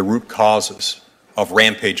at the root causes of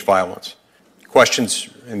rampage violence. Questions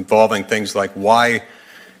involving things like why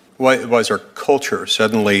is our culture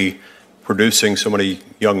suddenly producing so many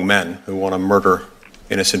young men who want to murder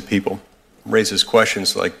innocent people? Raises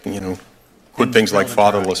questions like, good things like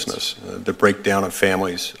fatherlessness, the breakdown of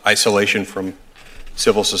families, isolation from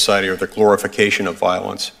civil society, or the glorification of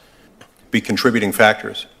violence be contributing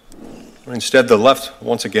factors. Instead, the left,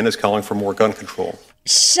 once again, is calling for more gun control.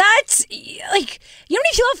 You know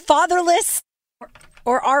if you love fatherless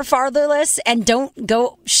or are fatherless and don't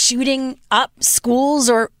go shooting up schools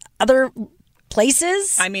or other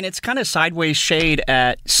places? I mean, it's kind of sideways shade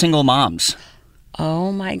at single moms.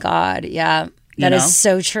 Oh, my God. Yeah, that is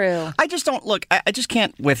so true. I just don't look. I just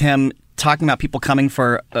can't with him talking about people coming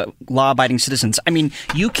for law-abiding citizens. I mean,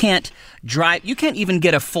 you can't drive. You can't even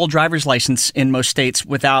get a full driver's license in most states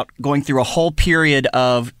without going through a whole period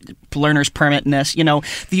of learner's permitness.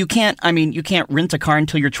 You can't. I mean, you can't rent a car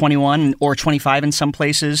until you're 21 or 25 in some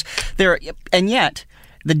places. And yet,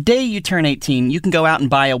 the day you turn 18, you can go out and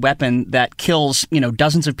buy a weapon that kills,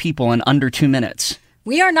 dozens of people in under 2 minutes.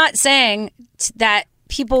 We are not saying that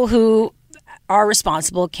people who are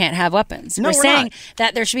responsible can't have weapons. No, we're saying not.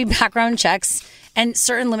 that there should be background checks and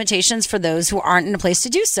certain limitations for those who aren't in a place to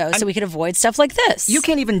do so we could avoid stuff like this. You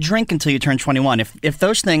can't even drink until you turn 21. If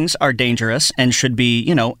those things are dangerous and should be,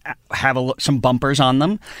 have some bumpers on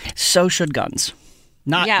them, so should guns.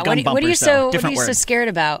 Not gun bumpers, what are you so scared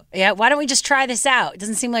about? Yeah, why don't we just try this out? It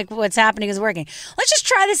doesn't seem like what's happening is working. Let's just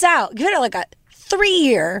try this out. Give it like a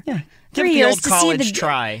 3-year. Yeah. 3 years to see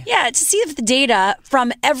try. Yeah, to see if the data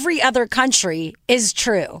from every other country is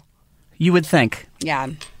true. You would think. Yeah.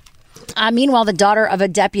 Meanwhile, the daughter of a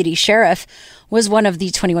deputy sheriff was one of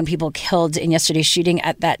the 21 people killed in yesterday's shooting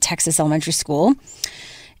at that Texas elementary school.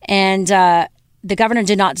 And the governor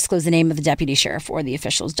did not disclose the name of the deputy sheriff or the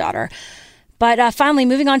official's daughter. But finally,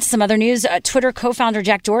 moving on to some other news, Twitter co-founder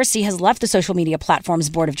Jack Dorsey has left the social media platform's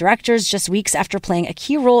board of directors just weeks after playing a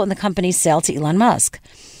key role in the company's sale to Elon Musk.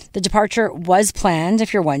 The departure was planned,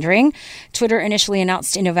 if you're wondering. Twitter initially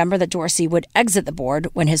announced in November that Dorsey would exit the board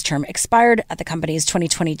when his term expired at the company's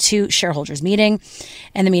 2022 shareholders meeting,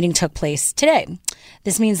 and the meeting took place today.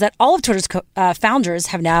 This means that all of Twitter's founders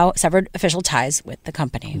have now severed official ties with the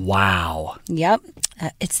company. Wow. Yep.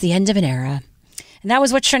 It's the end of an era. And that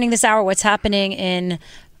was what's trending this hour. What's happening in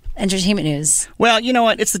entertainment news? Well, you know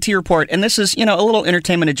what? It's the T Report, and this is, a little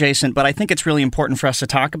entertainment adjacent, but I think it's really important for us to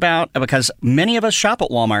talk about because many of us shop at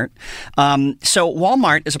Walmart. So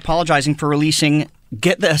Walmart is apologizing for releasing,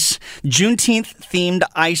 get this, Juneteenth-themed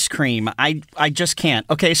ice cream. I just can't.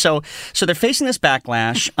 Okay, so they're facing this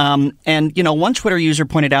backlash, and one Twitter user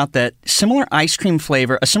pointed out that a similar ice cream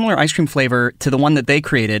flavor to the one that they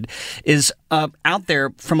created is out there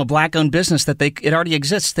from a black-owned business that it already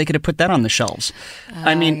exists. They could have put that on the shelves.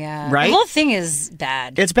 Yeah. Right? The whole thing is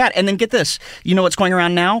bad. It's bad. And then get this. You know what's going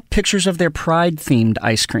around now? Pictures of their Pride-themed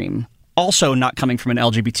ice cream. Also not coming from an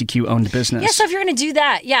LGBTQ-owned business. Yeah, so if you're going to do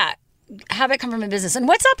that, have it come from a business. And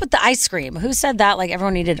what's up with the ice cream? Who said that? Like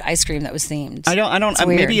everyone needed ice cream that was themed. I don't.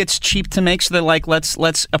 Maybe it's cheap to make, so they're like,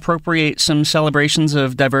 let's appropriate some celebrations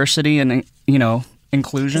of diversity and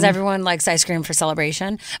inclusion. Because everyone likes ice cream for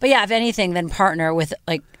celebration. But yeah, if anything, then partner with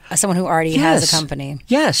like someone who already has a company.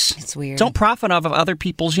 Yes, it's weird. Don't profit off of other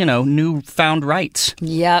people's newfound rights.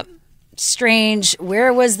 Yep, strange.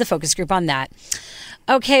 Where was the focus group on that?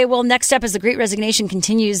 Okay, well, next up, as the Great Resignation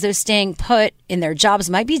continues, those staying put in their jobs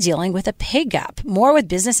might be dealing with a pay gap. More with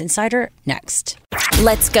Business Insider next.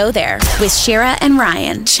 Let's go there with Shira and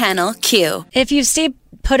Ryan, Channel Q. If you've stayed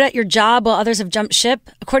put at your job while others have jumped ship,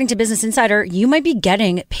 according to Business Insider, you might be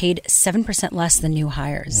getting paid 7% less than new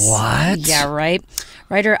hires. What? Yeah, right.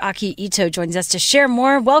 Writer Aki Ito joins us to share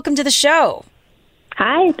more. Welcome to the show.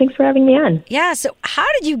 Hi, thanks for having me on. Yeah, so how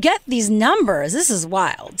did you get these numbers? This is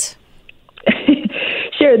wild.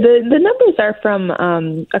 Sure. The numbers are from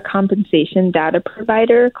a compensation data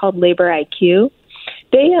provider called Labor IQ.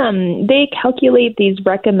 They calculate these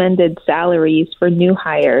recommended salaries for new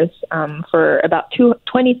hires for about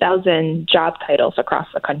 20,000 job titles across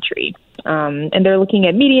the country. And they're looking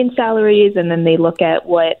at median salaries, and then they look at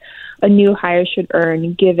what a new hire should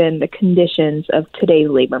earn given the conditions of today's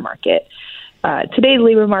labor market. Today's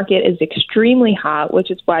labor market is extremely hot,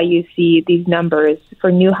 which is why you see these numbers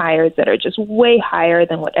for new hires that are just way higher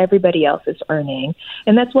than what everybody else is earning.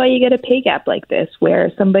 And that's why you get a pay gap like this,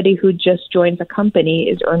 where somebody who just joins a company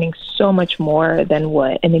is earning so much more than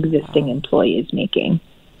what an existing employee is making.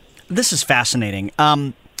 This is fascinating.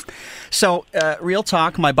 So, real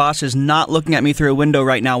talk, my boss is not looking at me through a window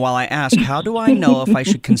right now while I ask, how do I know if I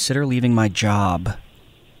should consider leaving my job?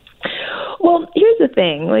 Well, here's the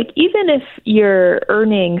thing. Like, even if you're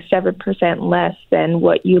earning 7% less than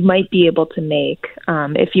what you might be able to make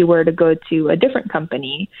if you were to go to a different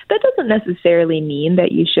company, that doesn't necessarily mean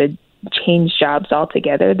that you should change jobs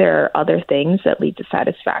altogether. There are other things that lead to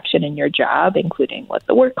satisfaction in your job, including what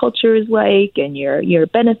the work culture is like and your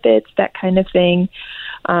benefits, that kind of thing.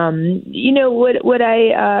 What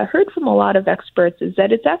I heard from a lot of experts is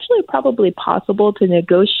that it's actually probably possible to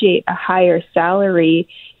negotiate a higher salary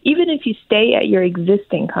even if you stay at your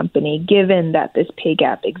existing company, given that this pay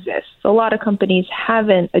gap exists. A lot of companies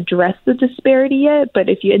haven't addressed the disparity yet, but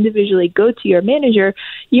if you individually go to your manager,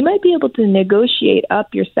 you might be able to negotiate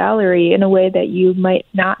up your salary in a way that you might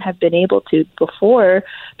not have been able to before,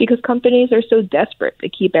 because companies are so desperate to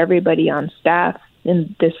keep everybody on staff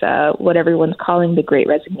in this, what everyone's calling the Great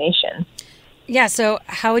Resignation. Yeah, so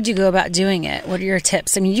how would you go about doing it? What are your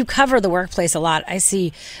tips? I mean, you cover the workplace a lot. I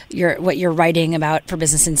see what you're writing about for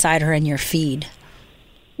Business Insider in your feed.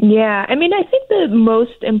 Yeah, I mean, I think the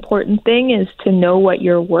most important thing is to know what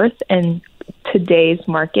you're worth in today's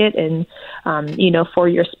market and, for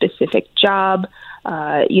your specific job,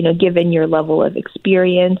 given your level of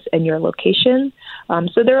experience and your location.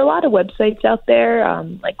 So there are a lot of websites out there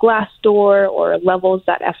like Glassdoor or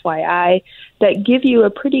Levels.fyi that give you a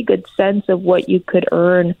pretty good sense of what you could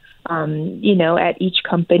earn, at each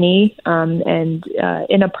company and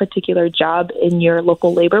in a particular job in your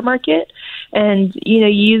local labor market. And,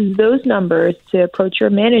 use those numbers to approach your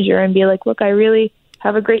manager and be like, look, I really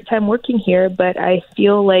have a great time working here, but I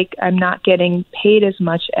feel like I'm not getting paid as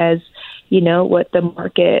much as what the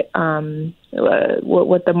market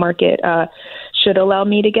should allow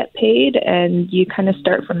me to get paid, and you kind of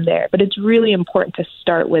start from there. But it's really important to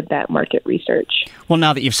start with that market research. Well,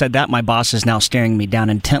 now that you've said that, my boss is now staring me down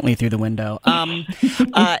intently through the window.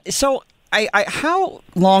 So how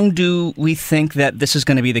long do we think that this is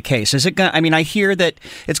going to be the case? Is it going? I mean, I hear that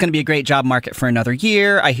it's going to be a great job market for another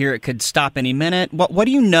year. I hear it could stop any minute. What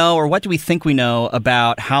do you know, or what do we think we know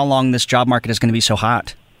about how long this job market is going to be so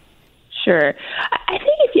hot? Sure. I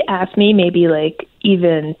think if you asked me maybe like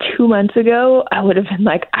even 2 months ago, I would have been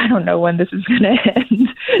like, I don't know when this is going to end.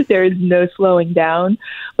 There is no slowing down.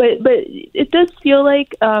 But it does feel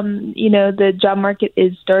like, the job market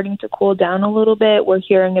is starting to cool down a little bit. We're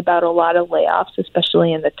hearing about a lot of layoffs,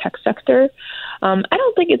 especially in the tech sector. I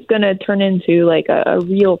don't think it's going to turn into like a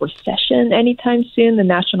real recession anytime soon. The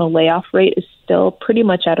national layoff rate is still pretty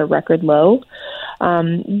much at a record low.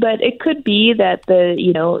 But it could be that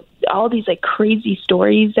all these like crazy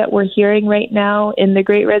stories that we're hearing right now in the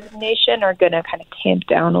Great Resignation are going to kind of tamp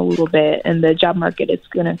down a little bit, and the job market is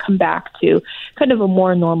going to come back to kind of a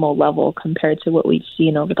more normal level compared to what we've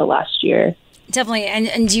seen over the last year. Definitely.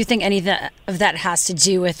 And do you think any of that has to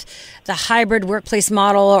do with the hybrid workplace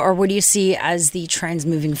model, or what do you see as the trends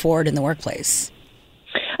moving forward in the workplace?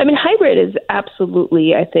 I mean, hybrid is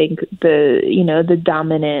absolutely, I think, the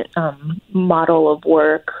dominant model of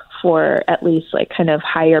work for at least like kind of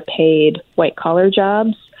higher paid white collar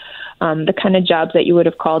jobs, the kind of jobs that you would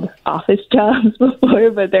have called office jobs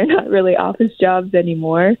before, but they're not really office jobs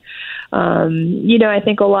anymore. I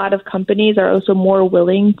think a lot of companies are also more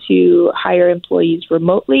willing to hire employees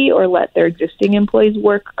remotely or let their existing employees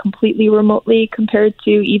work completely remotely compared to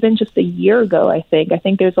even just a year ago, I think. I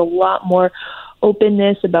think there's a lot more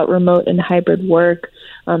openness about remote and hybrid work,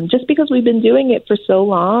 just because we've been doing it for so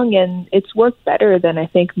long, and it's worked better than I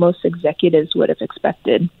think most executives would have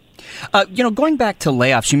expected. Going back to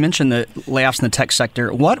layoffs, you mentioned the layoffs in the tech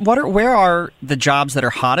sector. Where are the jobs that are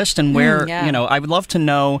hottest, and where, I would love to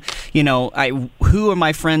know, who are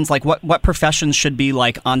my friends, like what professions should be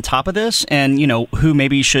like on top of this, and, who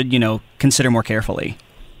maybe should, consider more carefully?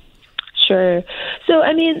 Sure. So,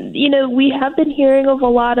 I mean, we have been hearing of a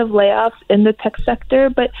lot of layoffs in the tech sector,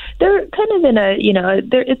 but they're kind of in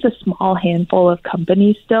it's a small handful of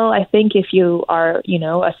companies still. I think if you are,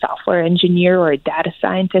 a software engineer or a data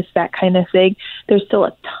scientist, that kind of thing, there's still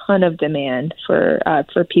a ton of demand for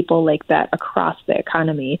people like that across the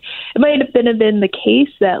economy. It might have been the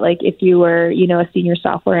case that, like, if you were, a senior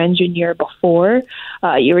software engineer before,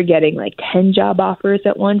 you were getting like 10 job offers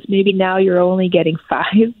at once. Maybe now you're only getting 5,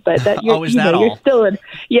 but that you're is that all?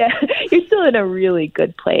 You're still in a really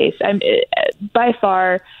good place. By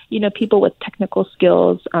far, people with technical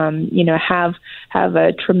skills, have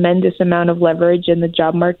a tremendous amount of leverage in the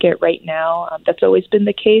job market right now. That's always been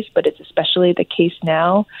the case, but it's especially the case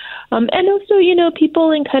now. And also,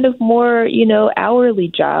 people in kind of more, hourly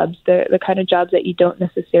jobs, the kind of jobs that you don't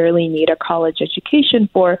necessarily need a college education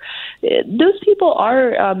for. Those people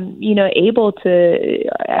are, are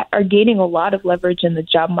gaining a lot of leverage in the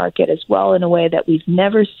job market as well in a way that we've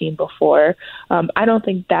never seen before. I don't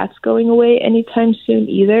think that's going away anytime soon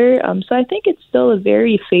either. So I think it's still a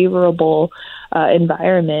very favorable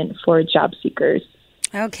environment for job seekers.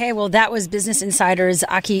 Okay, well, that was Business Insider's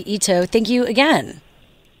Aki Ito. Thank you again.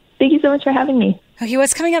 Thank you so much for having me. Okay,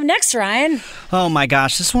 what's coming up next, Ryan? Oh my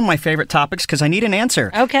gosh, this is one of my favorite topics because I need an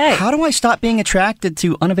answer. Okay. How do I stop being attracted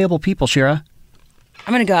to unavailable people, Shira?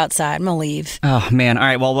 I'm going to go outside. I'm going to leave. Oh, man. All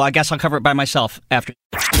right, well, I guess I'll cover it by myself after.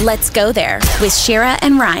 Let's go there with Shira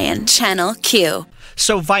and Ryan, Channel Q.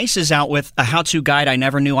 So Vice is out with a how-to guide I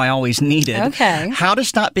never knew I always needed. Okay. How to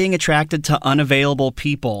stop being attracted to unavailable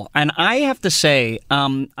people. And I have to say,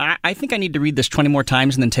 I think I need to read this 20 more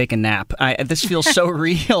times and then take a nap. This feels so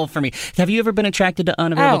real for me. Have you ever been attracted to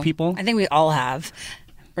unavailable people? I think we all have.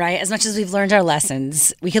 Right? As much as we've learned our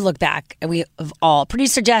lessons, we could look back and we have all.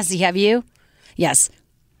 Producer Jesse, have you? Yes.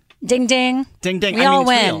 Ding, ding. Ding, ding. We all it's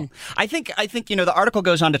win. Real. I think the article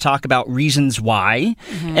goes on to talk about reasons why,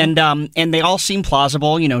 and they all seem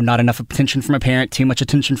plausible. Not enough attention from a parent, too much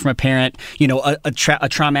attention from a parent. A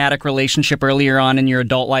traumatic relationship earlier on in your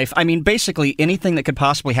adult life. I mean, basically anything that could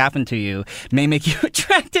possibly happen to you may make you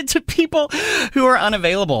attracted to people who are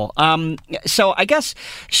unavailable. So I guess,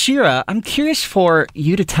 Shira, I'm curious for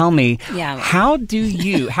you to tell me, how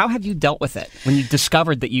have you dealt with it when you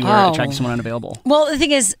discovered that you were attracted to someone unavailable? Well, the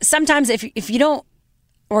thing is, sometimes if you don't,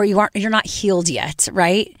 or you're not healed yet,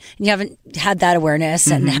 right? And you haven't had that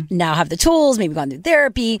awareness and now have the tools, maybe gone through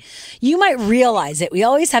therapy, you might realize it. We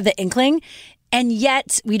always have the inkling, and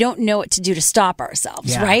yet we don't know what to do to stop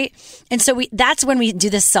ourselves, right? And so that's when we do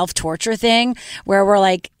this self-torture thing where we're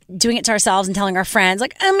like doing it to ourselves and telling our friends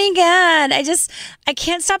like, oh my God, I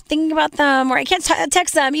can't stop thinking about them, or I can't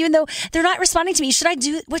text them even though they're not responding to me.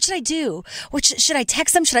 What should I do? Should I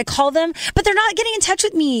text them? Should I call them? But they're not getting in touch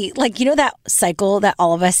with me. Like, that cycle that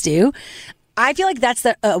all of us do. I feel like that's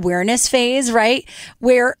the awareness phase, right?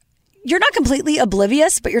 Where you're not completely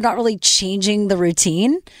oblivious, but you're not really changing the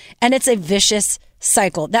routine. And it's a vicious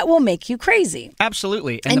cycle that will make you crazy.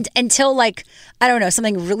 Absolutely. And until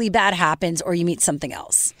something really bad happens or you meet someone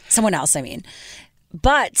else, I mean.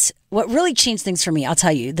 But what really changed things for me, I'll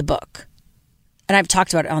tell you, the book. And I've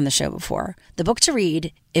talked about it on the show before. The book to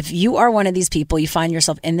read, if you are one of these people, you find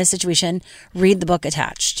yourself in this situation, read the book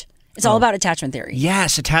Attached. It's all about attachment theory.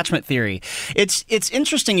 Yes, attachment theory. It's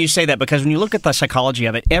interesting you say that because when you look at the psychology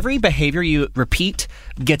of it, every behavior you repeat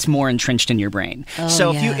gets more entrenched in your brain.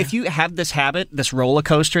 If you have this habit, this roller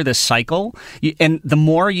coaster, this cycle, and the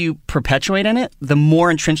more you perpetuate in it, the more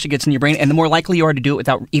entrenched it gets in your brain, and the more likely you are to do it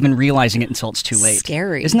without even realizing it until it's too late.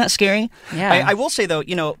 Scary. Isn't that scary? Yeah. I will say, though,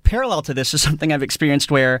 parallel to this is something I've experienced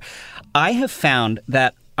where I have found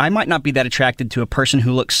that I might not be that attracted to a person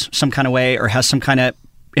who looks some kind of way or has some kind of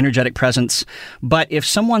energetic presence, but if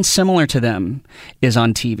someone similar to them is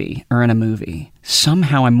on TV or in a movie,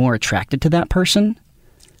 somehow I'm more attracted to that person.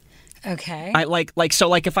 Okay. I like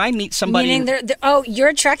if I meet somebody, meaning you're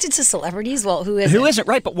attracted to celebrities. Well, who isn't? Who isn't,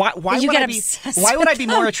 right? But why would I be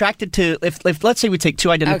more attracted to if let's say we take two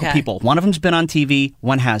identical people, one of them's been on TV,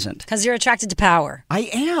 one hasn't? Because you're attracted to power. I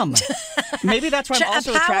am. Maybe that's why I'm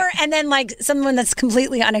also power, and then someone that's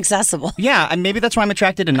completely inaccessible. Yeah, and maybe that's why I'm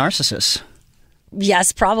attracted to narcissists.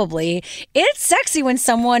 Yes, probably. It's sexy when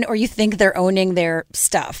someone, or you think they're owning their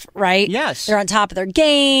stuff, right? Yes. They're on top of their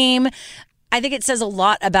game. I think it says a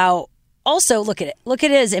lot about, also look at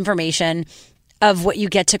it as information of what you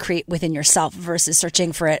get to create within yourself versus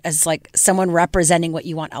searching for it as someone representing what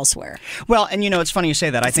you want elsewhere. Well, and it's funny you say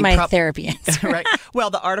that. I think my therapy answer. Right. Well,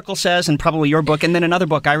 the article says, and probably your book, and then another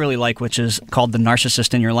book I really like, which is called The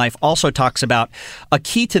Narcissist in Your Life, also talks about a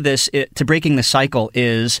key to this, to breaking the cycle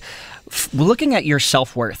is looking at your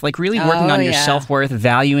self-worth, really working on your self-worth,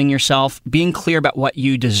 valuing yourself, being clear about what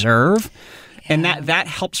you deserve, and that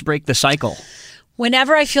helps break the cycle.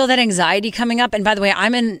 Whenever I feel that anxiety coming up, and by the way,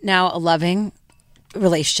 I'm in now a loving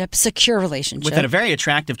relationship, secure relationship. With a very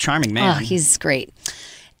attractive, charming man. Oh, he's great.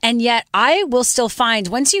 And yet I will still find,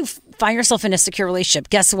 once you find yourself in a secure relationship,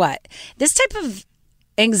 guess what? This type of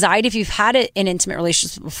anxiety, if you've had it in intimate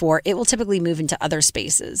relationships before, it will typically move into other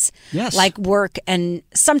spaces. Yes. Like work and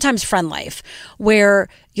sometimes friend life, where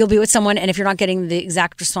you'll be with someone and if you're not getting the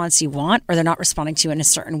exact response you want or they're not responding to you in a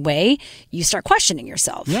certain way, you start questioning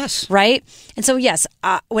yourself. Yes. Right? And so, yes,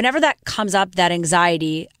 whenever that comes up, that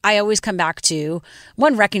anxiety, I always come back to,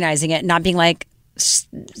 one, recognizing it, not being like,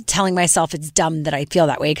 telling myself it's dumb that I feel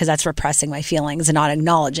that way because that's repressing my feelings and not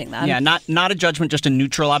acknowledging them. Yeah, not a judgment, just a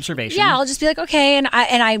neutral observation. Yeah, I'll just be like, okay, and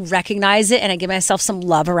I recognize it and I give myself some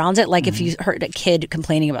love around it. Like if you heard a kid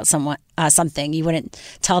complaining about something, you wouldn't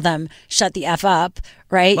tell them, shut the F up,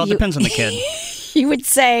 right? Well, it depends on the kid. You would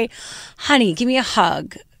say, honey, give me a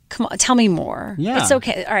hug. Come on, tell me more. Yeah. It's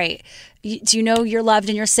okay. All right. Do you know you're loved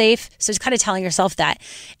and you're safe? So it's kind of telling yourself that.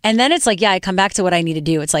 And then it's like, yeah, I come back to what I need to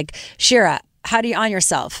do. It's like, Shira, how do you on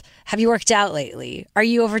yourself? Have you worked out lately? Are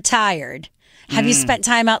you overtired? Have you spent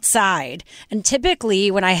time outside? And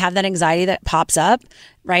typically when I have that anxiety that pops up,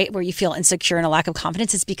 right, where you feel insecure and a lack of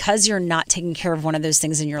confidence, it's because you're not taking care of one of those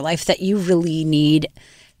things in your life that you really need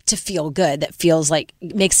to feel good, that feels like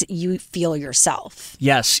makes you feel yourself.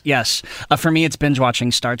 Yes. For me, it's binge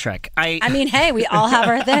watching Star Trek. I mean, hey, we all have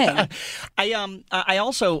our thing.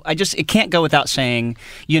 It can't go without saying,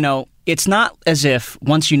 it's not as if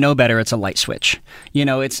once you know better, it's a light switch.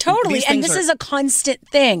 It's totally, and this is a constant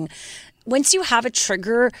thing. Once you have a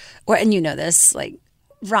trigger, and you know this, like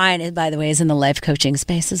Ryan, by the way, is in the life coaching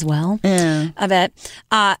space as well. Yeah. I bet.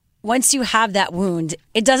 Once you have that wound,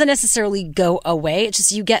 it doesn't necessarily go away. It's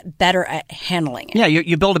just you get better at handling it. Yeah,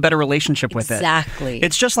 you build a better relationship with it. Exactly.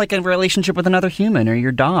 It's just like a relationship with another human or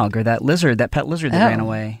your dog or that pet lizard that ran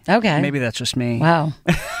away. Okay. Maybe that's just me. Wow.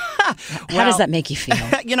 How does that make you feel?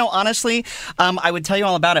 Honestly, I would tell you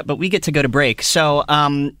all about it, but we get to go to break. So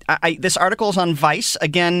this article is on Vice.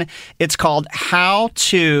 Again, it's called How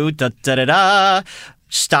to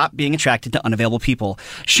Stop Being Attracted to Unavailable People.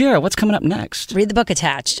 Shira, what's coming up next? Read the book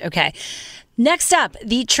attached. Okay. Next up,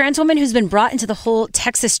 the trans woman who's been brought into the whole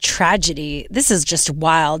Texas tragedy. This is just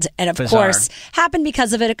wild. And of course, happened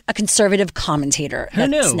because of a conservative commentator. Who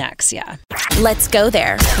knew? That's next, yeah. Let's go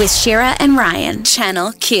there with Shira and Ryan,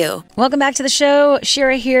 Channel Q. Welcome back to the show.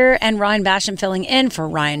 Shira here and Ryan Basham filling in for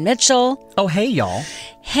Ryan Mitchell. Oh, hey, y'all.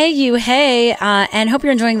 Hey, you. Hey. And hope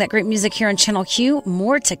you're enjoying that great music here on Channel Q.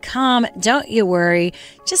 More to come. Don't you worry.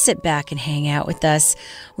 Just sit back and hang out with us.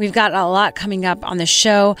 We've got a lot coming up on the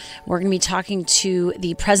show. We're going to be talking to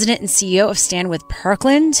the president and CEO of Stand with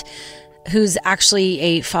Parkland, who's actually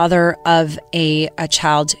a father of a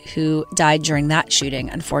child who died during that shooting.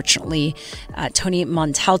 Unfortunately, Tony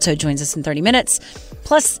Montalto joins us in 30 minutes.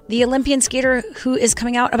 Plus, the Olympian skater who is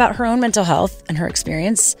coming out about her own mental health and her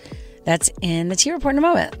experience. That's in the T Report in a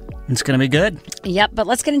moment. It's going to be good. Yep, but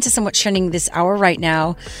let's get into what's trending this hour right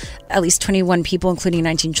now. At least 21 people, including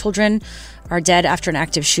 19 children, are dead after an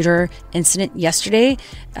active shooter incident yesterday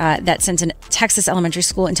that sent a Texas elementary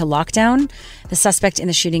school into lockdown. The suspect in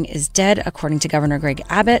the shooting is dead, according to Governor Greg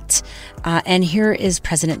Abbott. And here is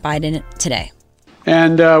President Biden today.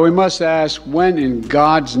 And we must ask, when in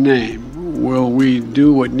God's name will we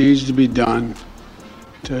do what needs to be done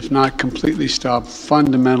to, if not completely stop,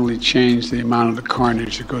 fundamentally change the amount of the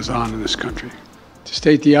carnage that goes on in this country? To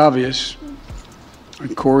state the obvious,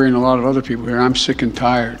 and Corey and a lot of other people here, I'm sick and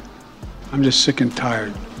tired. I'm just sick and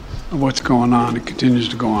tired of what's going on and continues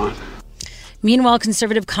to go on. Meanwhile,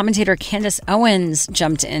 conservative commentator Candace Owens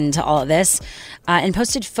jumped into all of this and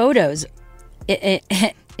posted photos,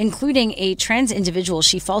 including a trans individual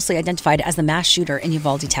she falsely identified as the mass shooter in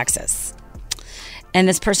Uvalde, Texas. And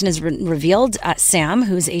this person is revealed, Sam,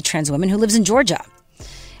 who's a trans woman who lives in Georgia.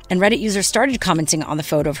 And Reddit users started commenting on the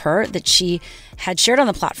photo of her that she had shared on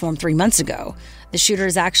the platform 3 months ago. The shooter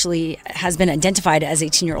has been identified as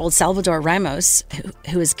 18-year-old Salvador Ramos,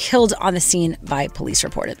 who was killed on the scene by police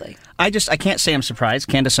reportedly. I can't say I'm surprised.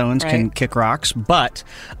 Candace Owens can kick rocks, but,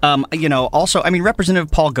 also,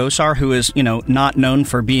 Representative Paul Gosar, who is, not known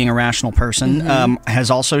for being a rational person,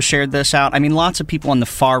 has also shared this out. Lots of people on the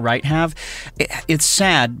far right have. It's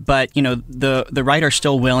sad, but, the right are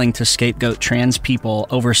still willing to scapegoat trans people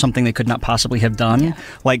over something they could not possibly have done.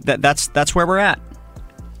 Yeah. That's where we're at.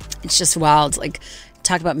 It's just wild.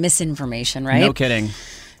 Talk about misinformation, right? No kidding.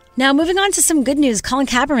 Now, moving on to some good news. Colin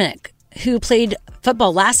Kaepernick, who played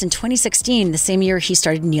football last in 2016, the same year he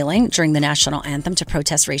started kneeling during the national anthem to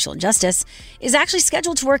protest racial injustice, is actually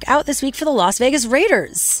scheduled to work out this week for the Las Vegas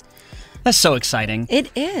Raiders. That's so exciting.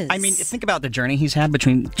 It is. Think about the journey he's had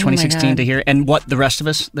between 2016 to here and what the rest of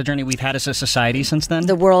us, the journey we've had as a society since then.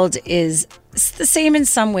 The world is It's the same in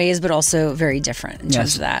some ways, but also very different in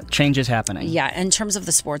terms of that. Change is happening. Yeah, in terms of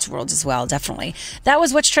the sports world as well, definitely. That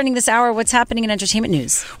was what's trending this hour. What's happening in entertainment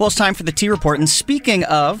news? Well, it's time for the T Report. And speaking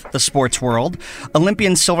of the sports world,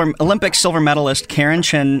 Olympic silver medalist Karen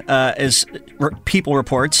Chen, People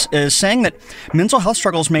reports, is saying that mental health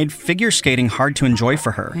struggles made figure skating hard to enjoy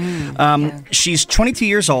for her. She's 22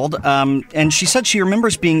 years old, and she said she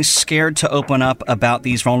remembers being scared to open up about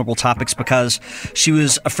these vulnerable topics because she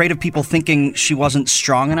was afraid of people thinking she wasn't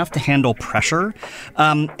strong enough to handle pressure.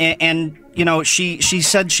 And you know, she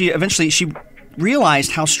said she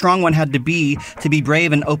realized how strong one had to be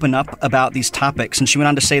brave and open up about these topics. And she went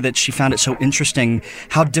on to say that she found it so interesting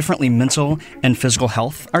how differently mental and physical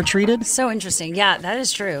health are treated. So interesting. Yeah, that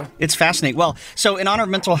is true. It's fascinating. Well, so in honor of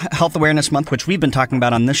Mental Health Awareness Month, which we've been talking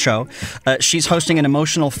about on this show, she's hosting an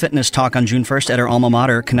emotional fitness talk on June 1st at her alma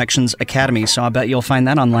mater, Connections Academy. So I bet you'll find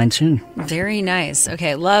that online soon. Very nice.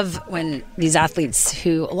 Okay, love when these athletes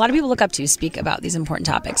who a lot of people look up to speak about these important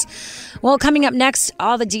topics. Well, coming up next,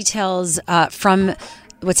 all the details from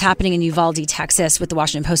what's happening in Uvalde, Texas, with the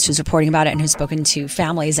Washington Post, who's reporting about it and who's spoken to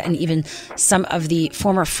families and even some of the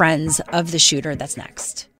former friends of the shooter. That's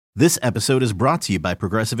next. This episode is brought to you by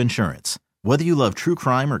Progressive Insurance. Whether you love true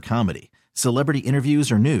crime or comedy, celebrity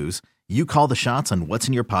interviews or news, you call the shots on what's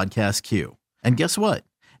in your podcast queue. And guess what?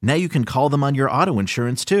 Now you can call them on your auto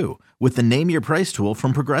insurance too, with the Name Your Price tool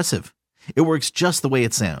from Progressive. It works just the way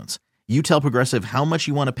it sounds. You tell Progressive how much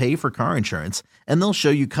you want to pay for car insurance, and they'll show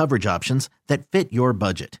you coverage options that fit your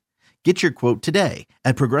budget. Get your quote today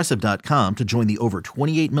at Progressive.com to join the over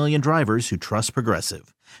 28 million drivers who trust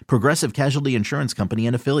Progressive. Progressive Casualty Insurance Company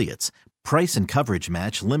and Affiliates. Price and coverage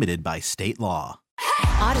match limited by state law.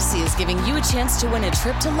 Odyssey is giving you a chance to win a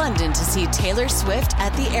trip to London to see Taylor Swift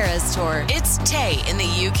at the Eras Tour. It's Tay in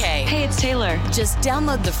the UK. Hey, it's Taylor. Just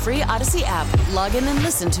download the free Odyssey app, log in and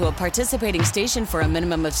listen to a participating station for a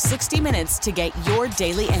minimum of 60 minutes to get your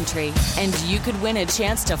daily entry. And you could win a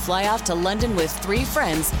chance to fly off to London with 3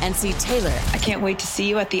 friends and see Taylor. I can't wait to see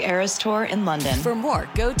you at the Eras Tour in London. For more,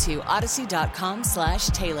 go to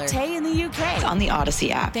odyssey.com/Taylor. Tay in the UK. It's on the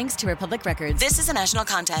Odyssey app. Thanks to Republic Records. This is a national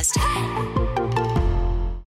contest.